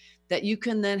workshops that you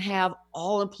can then have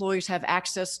all employees have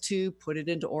access to, put it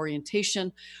into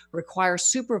orientation, require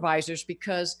supervisors,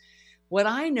 because what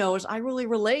I know is I really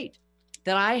relate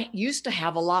that I used to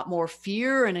have a lot more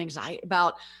fear and anxiety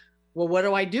about, well, what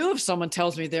do I do if someone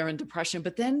tells me they're in depression?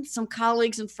 But then some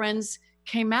colleagues and friends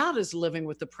came out as living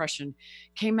with depression,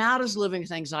 came out as living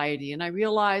with anxiety. And I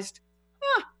realized,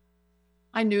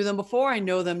 I knew them before, I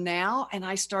know them now. And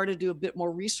I started to do a bit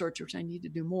more research, which I need to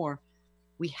do more.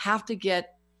 We have to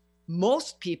get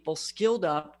most people skilled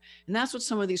up. And that's what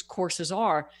some of these courses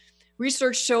are.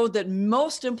 Research showed that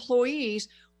most employees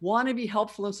want to be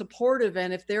helpful and supportive.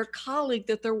 And if their colleague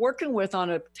that they're working with on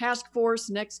a task force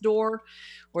next door,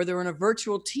 or they're in a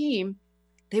virtual team,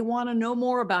 they want to know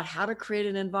more about how to create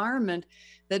an environment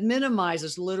that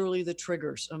minimizes literally the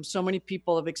triggers. So many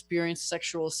people have experienced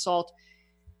sexual assault.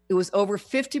 It was over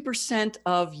 50%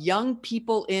 of young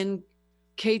people in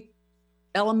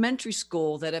elementary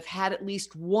school that have had at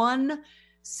least one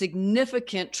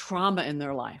significant trauma in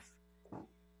their life.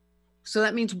 So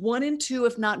that means 1 in 2,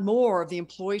 if not more, of the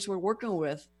employees we're working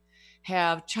with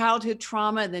have childhood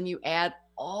trauma. And then you add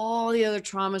all the other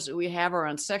traumas that we have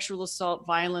around sexual assault,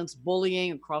 violence,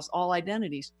 bullying across all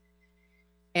identities.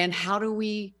 And how do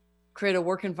we create a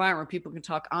work environment where people can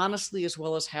talk honestly, as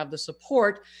well as have the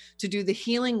support to do the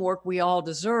healing work we all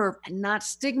deserve, and not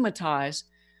stigmatize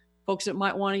folks that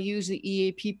might want to use the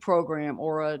EAP program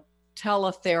or a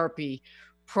teletherapy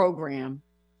program.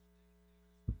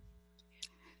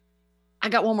 I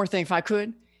got one more thing, if I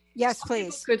could. Yes,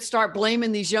 please. Could start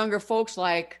blaming these younger folks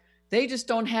like they just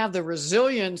don't have the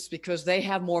resilience because they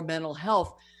have more mental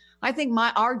health. I think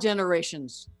our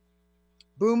generations,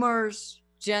 boomers,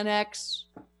 Gen X,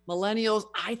 millennials,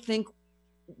 I think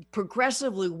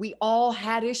progressively we all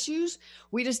had issues.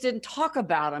 We just didn't talk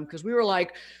about them because we were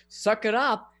like, suck it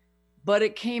up. But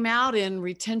it came out in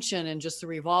retention and just the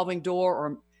revolving door,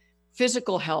 or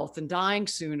physical health and dying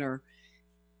sooner.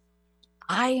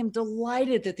 I am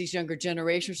delighted that these younger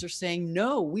generations are saying,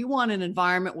 no, we want an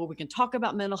environment where we can talk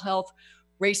about mental health,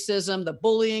 racism, the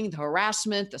bullying, the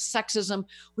harassment, the sexism.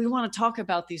 We want to talk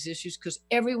about these issues because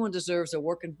everyone deserves a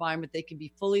work environment they can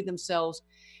be fully themselves.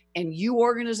 And you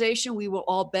organization, we will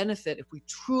all benefit if we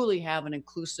truly have an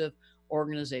inclusive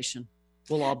organization.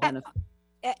 We'll all benefit.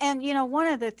 And, you know, one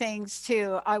of the things,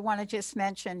 too, I want to just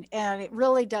mention, and it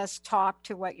really does talk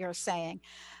to what you're saying.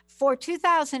 For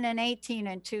 2018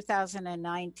 and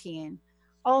 2019,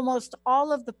 almost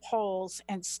all of the polls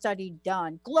and study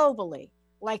done globally,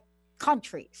 like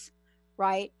countries,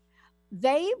 right?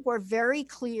 They were very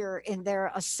clear in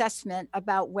their assessment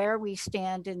about where we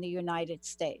stand in the United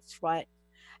States, right?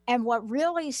 And what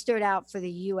really stood out for the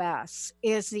US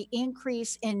is the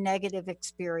increase in negative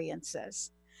experiences.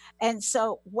 And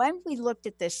so when we looked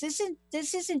at this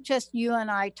isn't just you and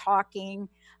I talking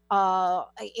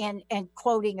and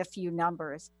quoting a few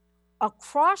numbers.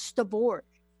 Across the board,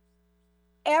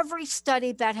 every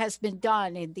study that has been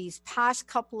done in these past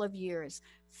couple of years,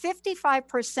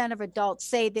 55% of adults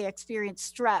say they experience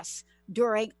stress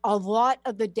during a lot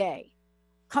of the day,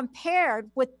 compared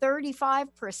with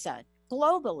 35%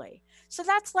 globally. So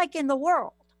that's like in the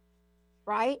world,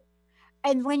 right?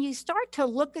 And when you start to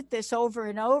look at this over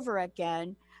and over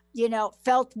again, you know,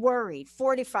 felt worried,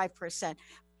 45%.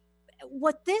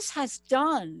 What this has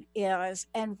done is,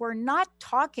 and we're not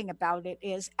talking about it,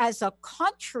 is as a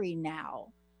country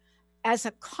now,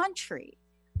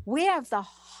 we have the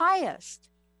highest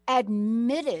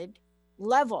admitted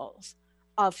levels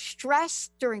of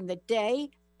stress during the day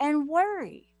and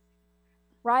worry,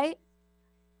 right?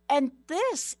 And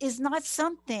this is not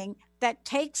something that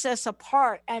takes us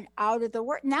apart and out of the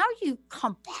work. Now you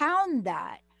compound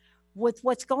that with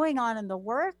what's going on in the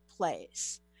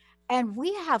workplace. And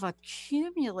we have a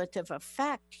cumulative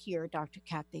effect here, Dr.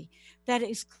 Kathy, that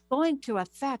is going to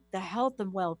affect the health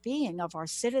and well-being of our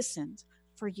citizens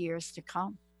for years to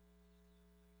come.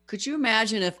 Could you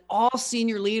imagine if all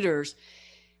senior leaders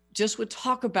just would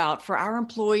talk about, for our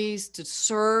employees to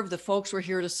serve the folks we're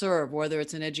here to serve, whether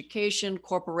it's in education,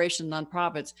 corporation,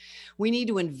 nonprofits, we need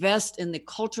to invest in the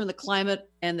culture and the climate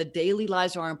and the daily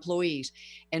lives of our employees.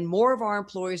 And more of our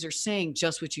employees are saying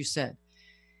just what you said.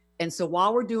 And so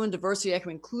while we're doing diversity,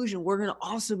 equity, inclusion, we're going to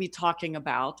also be talking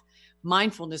about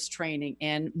mindfulness training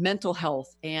and mental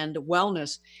health and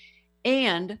wellness,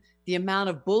 and the amount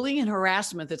of bullying and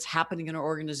harassment that's happening in our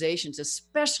organizations,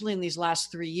 especially in these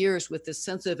last 3 years, with this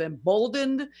sense of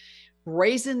emboldened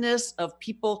brazenness of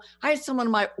people. I had someone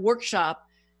in my workshop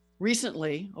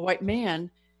recently, a white man,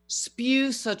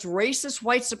 spew such racist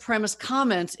white supremacist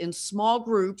comments in small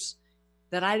groups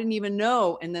that I didn't even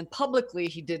know. And then publicly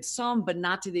he did some, but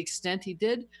not to the extent he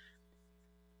did.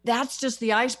 That's just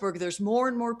the iceberg. There's more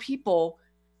and more people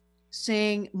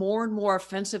saying more and more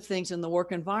offensive things in the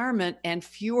work environment, and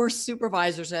fewer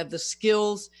supervisors have the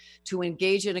skills to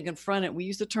engage it and confront it. We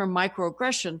use the term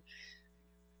microaggression,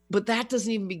 but that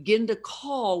doesn't even begin to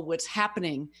call what's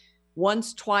happening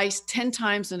once, twice, 10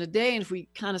 times in a day. And if we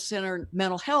kind of center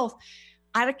mental health,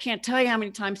 I can't tell you how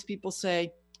many times people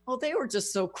say, oh, they were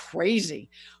just so crazy,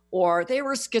 or they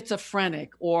were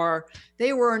schizophrenic, or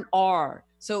they were an R.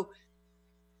 So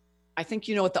I think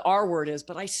you know what the R word is,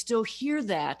 but I still hear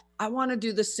that. I want to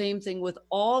do the same thing with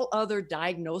all other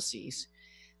diagnoses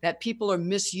that people are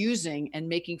misusing and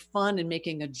making fun and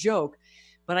making a joke.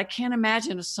 But I can't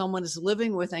imagine if someone is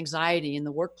living with anxiety in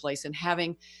the workplace and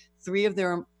having 3 of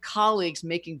their colleagues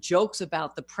making jokes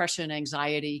about depression,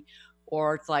 anxiety,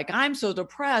 or it's like, I'm so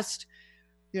depressed,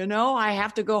 I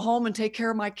have to go home and take care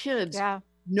of my kids. Yeah.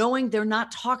 Knowing they're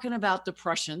not talking about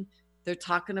depression, they're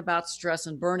talking about stress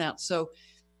and burnout. So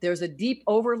there's a deep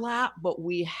overlap, but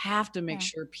we have to make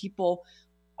sure people,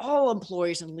 all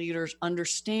employees and leaders,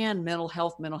 understand mental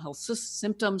health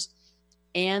symptoms,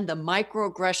 and the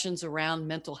microaggressions around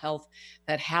mental health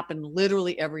that happen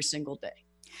literally every single day.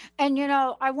 And,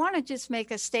 I want to just make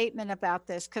a statement about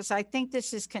this, because I think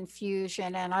this is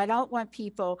confusion and I don't want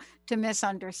people to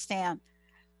misunderstand.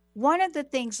 One of the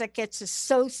things that gets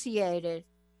associated,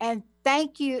 and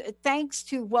thanks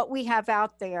to what we have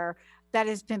out there that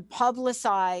has been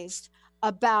publicized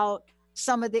about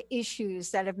some of the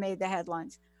issues that have made the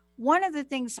headlines. One of the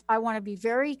things I want to be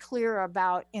very clear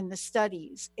about in the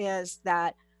studies is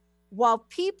that while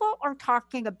people are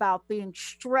talking about being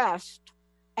stressed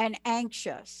and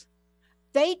anxious,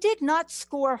 they did not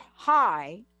score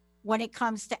high when it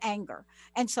comes to anger.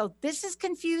 And so this is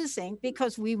confusing,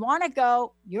 because we want to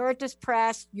go, you're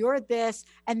depressed, you're this,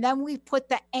 and then we put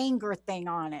the anger thing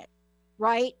on it,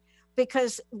 right?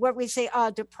 Because what we say,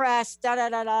 depressed,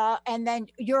 and then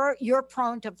you're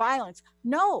prone to violence.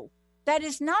 No, that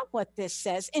is not what this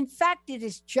says. In fact, it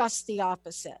is just the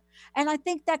opposite. And I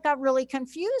think that got really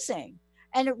confusing,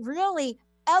 and it really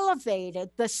elevated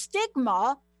the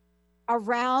stigma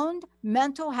around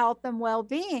mental health and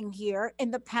well-being here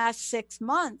in the past 6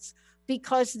 months,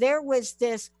 because there was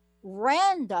this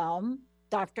random,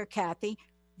 Dr. Kathy,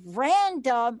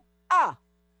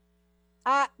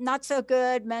 not so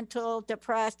good, mental,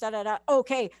 depressed,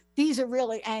 Okay, these are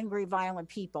really angry, violent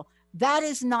people. That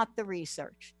is not the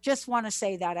research. Just want to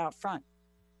say that out front.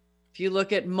 If you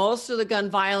look at most of the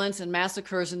gun violence and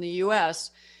massacres in the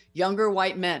US, younger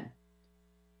white men.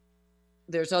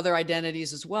 There's other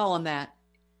identities as well on that.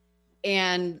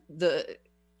 And the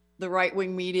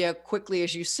right-wing media, quickly,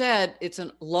 as you said, it's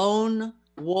a lone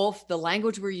wolf, the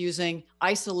language we're using,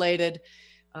 isolated,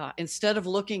 instead of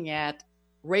looking at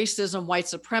racism, white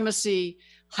supremacy,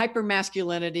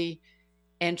 hypermasculinity,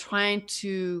 and trying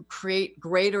to create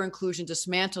greater inclusion,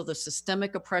 dismantle the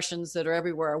systemic oppressions that are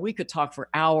everywhere. We could talk for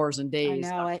hours and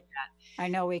days. I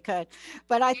know we could,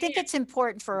 but I think it's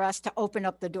important for us to open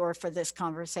up the door for this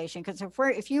conversation, because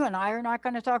if you and I are not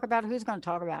going to talk about it, who's going to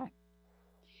talk about it?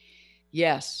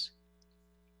 Yes.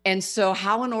 And so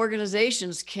how in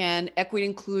organizations can equity,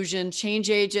 inclusion, change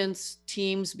agents,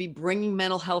 teams be bringing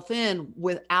mental health in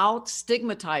without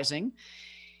stigmatizing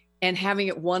and having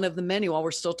it one of the many, while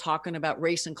we're still talking about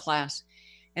race and class?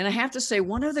 And I have to say,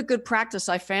 one of the good practice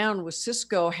I found was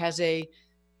Cisco has a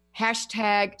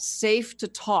hashtag safe to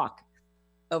talk,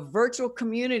 a virtual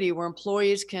community where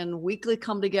employees can weekly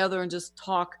come together and just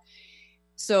talk.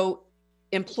 So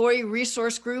employee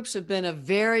resource groups have been a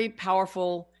very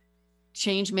powerful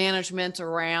change management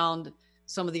around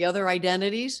some of the other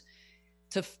identities.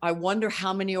 I wonder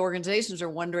how many organizations are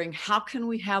wondering, how can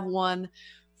we have one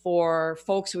for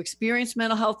folks who experience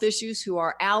mental health issues, who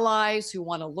are allies, who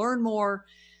want to learn more?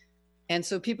 And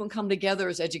so people can come together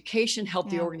as education, help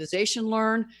the organization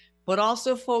learn, but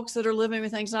also folks that are living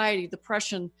with anxiety,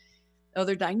 depression,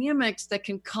 other dynamics that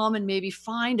can come and maybe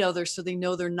find others so they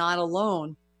know they're not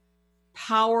alone.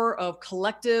 Power of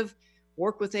collective,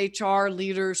 work with HR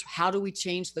leaders. How do we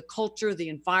change the culture, the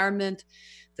environment,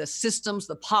 the systems,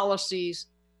 the policies?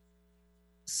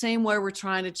 Same way we're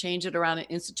trying to change it around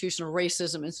institutional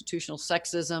racism, institutional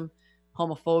sexism,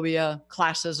 homophobia,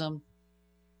 classism.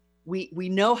 We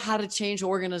know how to change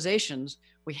organizations.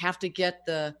 We have to get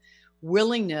the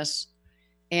willingness.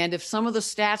 And if some of the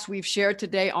stats we've shared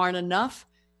today aren't enough,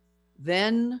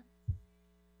 then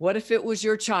what if it was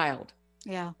your child?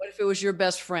 Yeah. What if it was your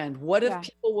best friend? What if Yeah.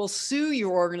 people will sue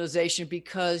your organization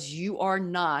because you are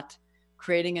not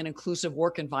creating an inclusive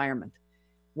work environment?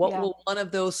 What Yeah. will one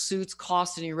of those suits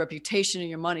cost in your reputation and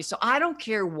your money? So I don't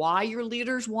care why your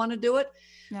leaders want to do it.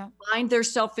 Yeah. Find their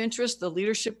self-interest, the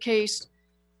leadership case.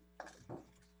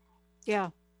 Yeah.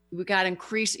 We got to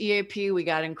increase EAP. We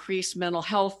got to increase mental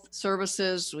health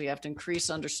services. We have to increase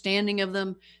understanding of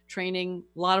them, training,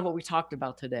 a lot of what we talked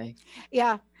about today.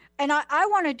 Yeah. And I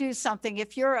want to do something,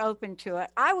 if you're open to it.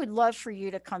 I would love for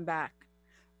you to come back,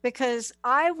 because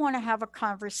I want to have a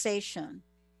conversation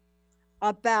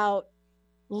about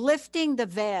lifting the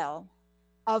veil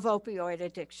of opioid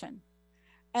addiction.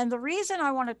 And the reason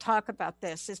I want to talk about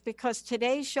this is because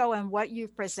today's show and what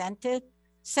you've presented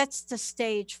sets the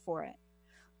stage for it.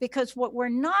 Because what we're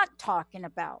not talking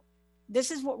about,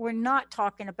 this is what we're not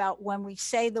talking about when we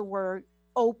say the word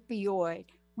opioid.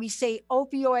 We say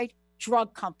opioid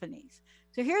drug companies.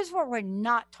 So here's what we're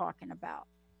not talking about.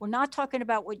 We're not talking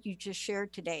about what you just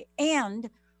shared today.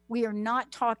 And we are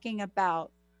not talking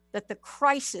about that the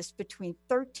crisis between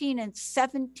 13 and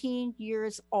 17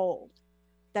 years old,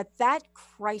 that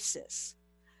crisis,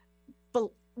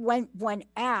 when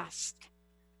asked,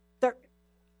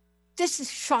 this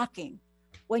is shocking.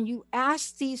 When you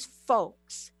ask these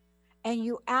folks and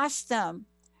you ask them,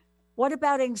 what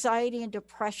about anxiety and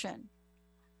depression?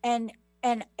 And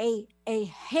a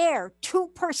hair,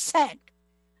 2%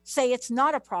 say it's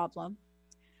not a problem.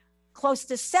 Close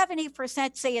to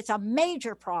 70% say it's a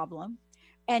major problem.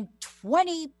 And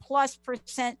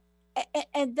 20+%.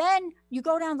 And then you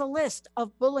go down the list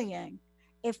of bullying.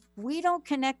 If we don't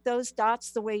connect those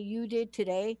dots the way you did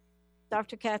today,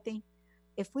 Dr. Kathy,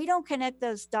 if we don't connect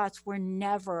those dots,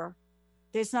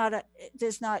 there's not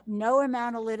no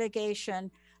amount of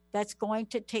litigation that's going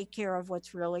to take care of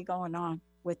what's really going on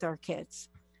with our kids.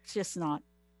 It's just not.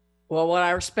 Well, what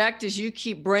I respect is you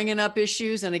keep bringing up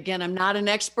issues. And again, I'm not an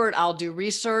expert. I'll do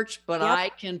research, but Yep. I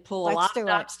can pull a Let's lot do of it.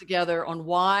 dots together on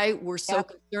why we're so Yep.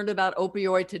 concerned about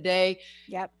opioid today,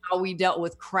 Yep. how we dealt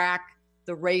with crack,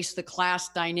 the race, the class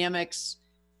dynamics,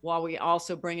 while we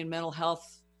also bring in mental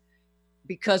health.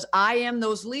 Because I am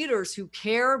those leaders who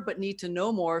care but need to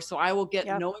know more. So I will get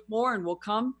Yep. knowing more, and we'll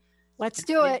come. Let's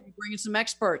do it. Bring in some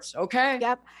experts. Okay.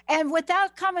 Yep. And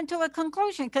without coming to a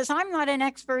conclusion, because I'm not an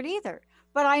expert either.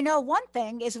 But I know one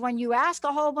thing is when you ask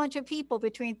a whole bunch of people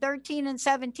between 13 and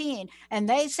 17, and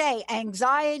they say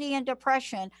anxiety and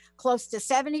depression, close to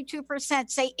 72%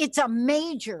 say it's a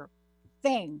major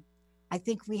thing. I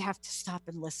think we have to stop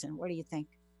and listen. What do you think?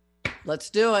 Let's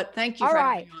do it. Thank you All for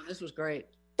right. having me on. This was great.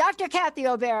 Dr. Kathy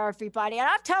Obear, everybody. And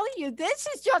I'm telling you, this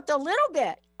is just a little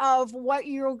bit of what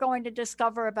you're going to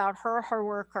discover about her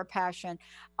work, her passion.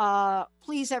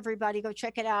 Please, everybody, go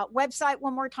check it out. Website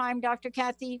one more time, Dr.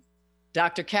 Kathy.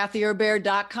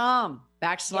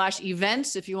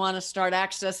 drkathyobear.com/events if you want to start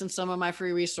accessing some of my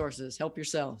free resources. Help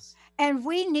yourselves. And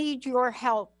we need your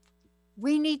help.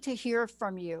 We need to hear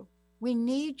from you. We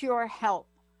need your help.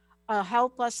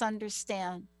 Help us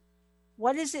understand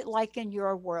what is it like in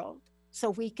your world so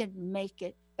we can make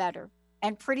it better.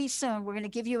 And pretty soon we're going to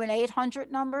give you an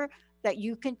 800 number that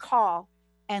you can call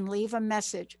and leave a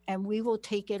message, and we will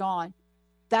take it on.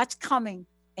 That's coming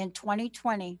in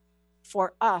 2020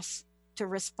 for us to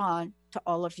respond to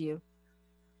all of you.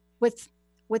 With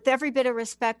every bit of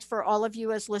respect for all of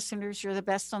you as listeners, you're the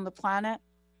best on the planet.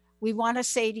 We want to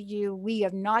say to you, we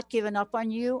have not given up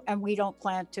on you, and we don't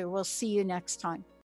plan to. We'll see you next time.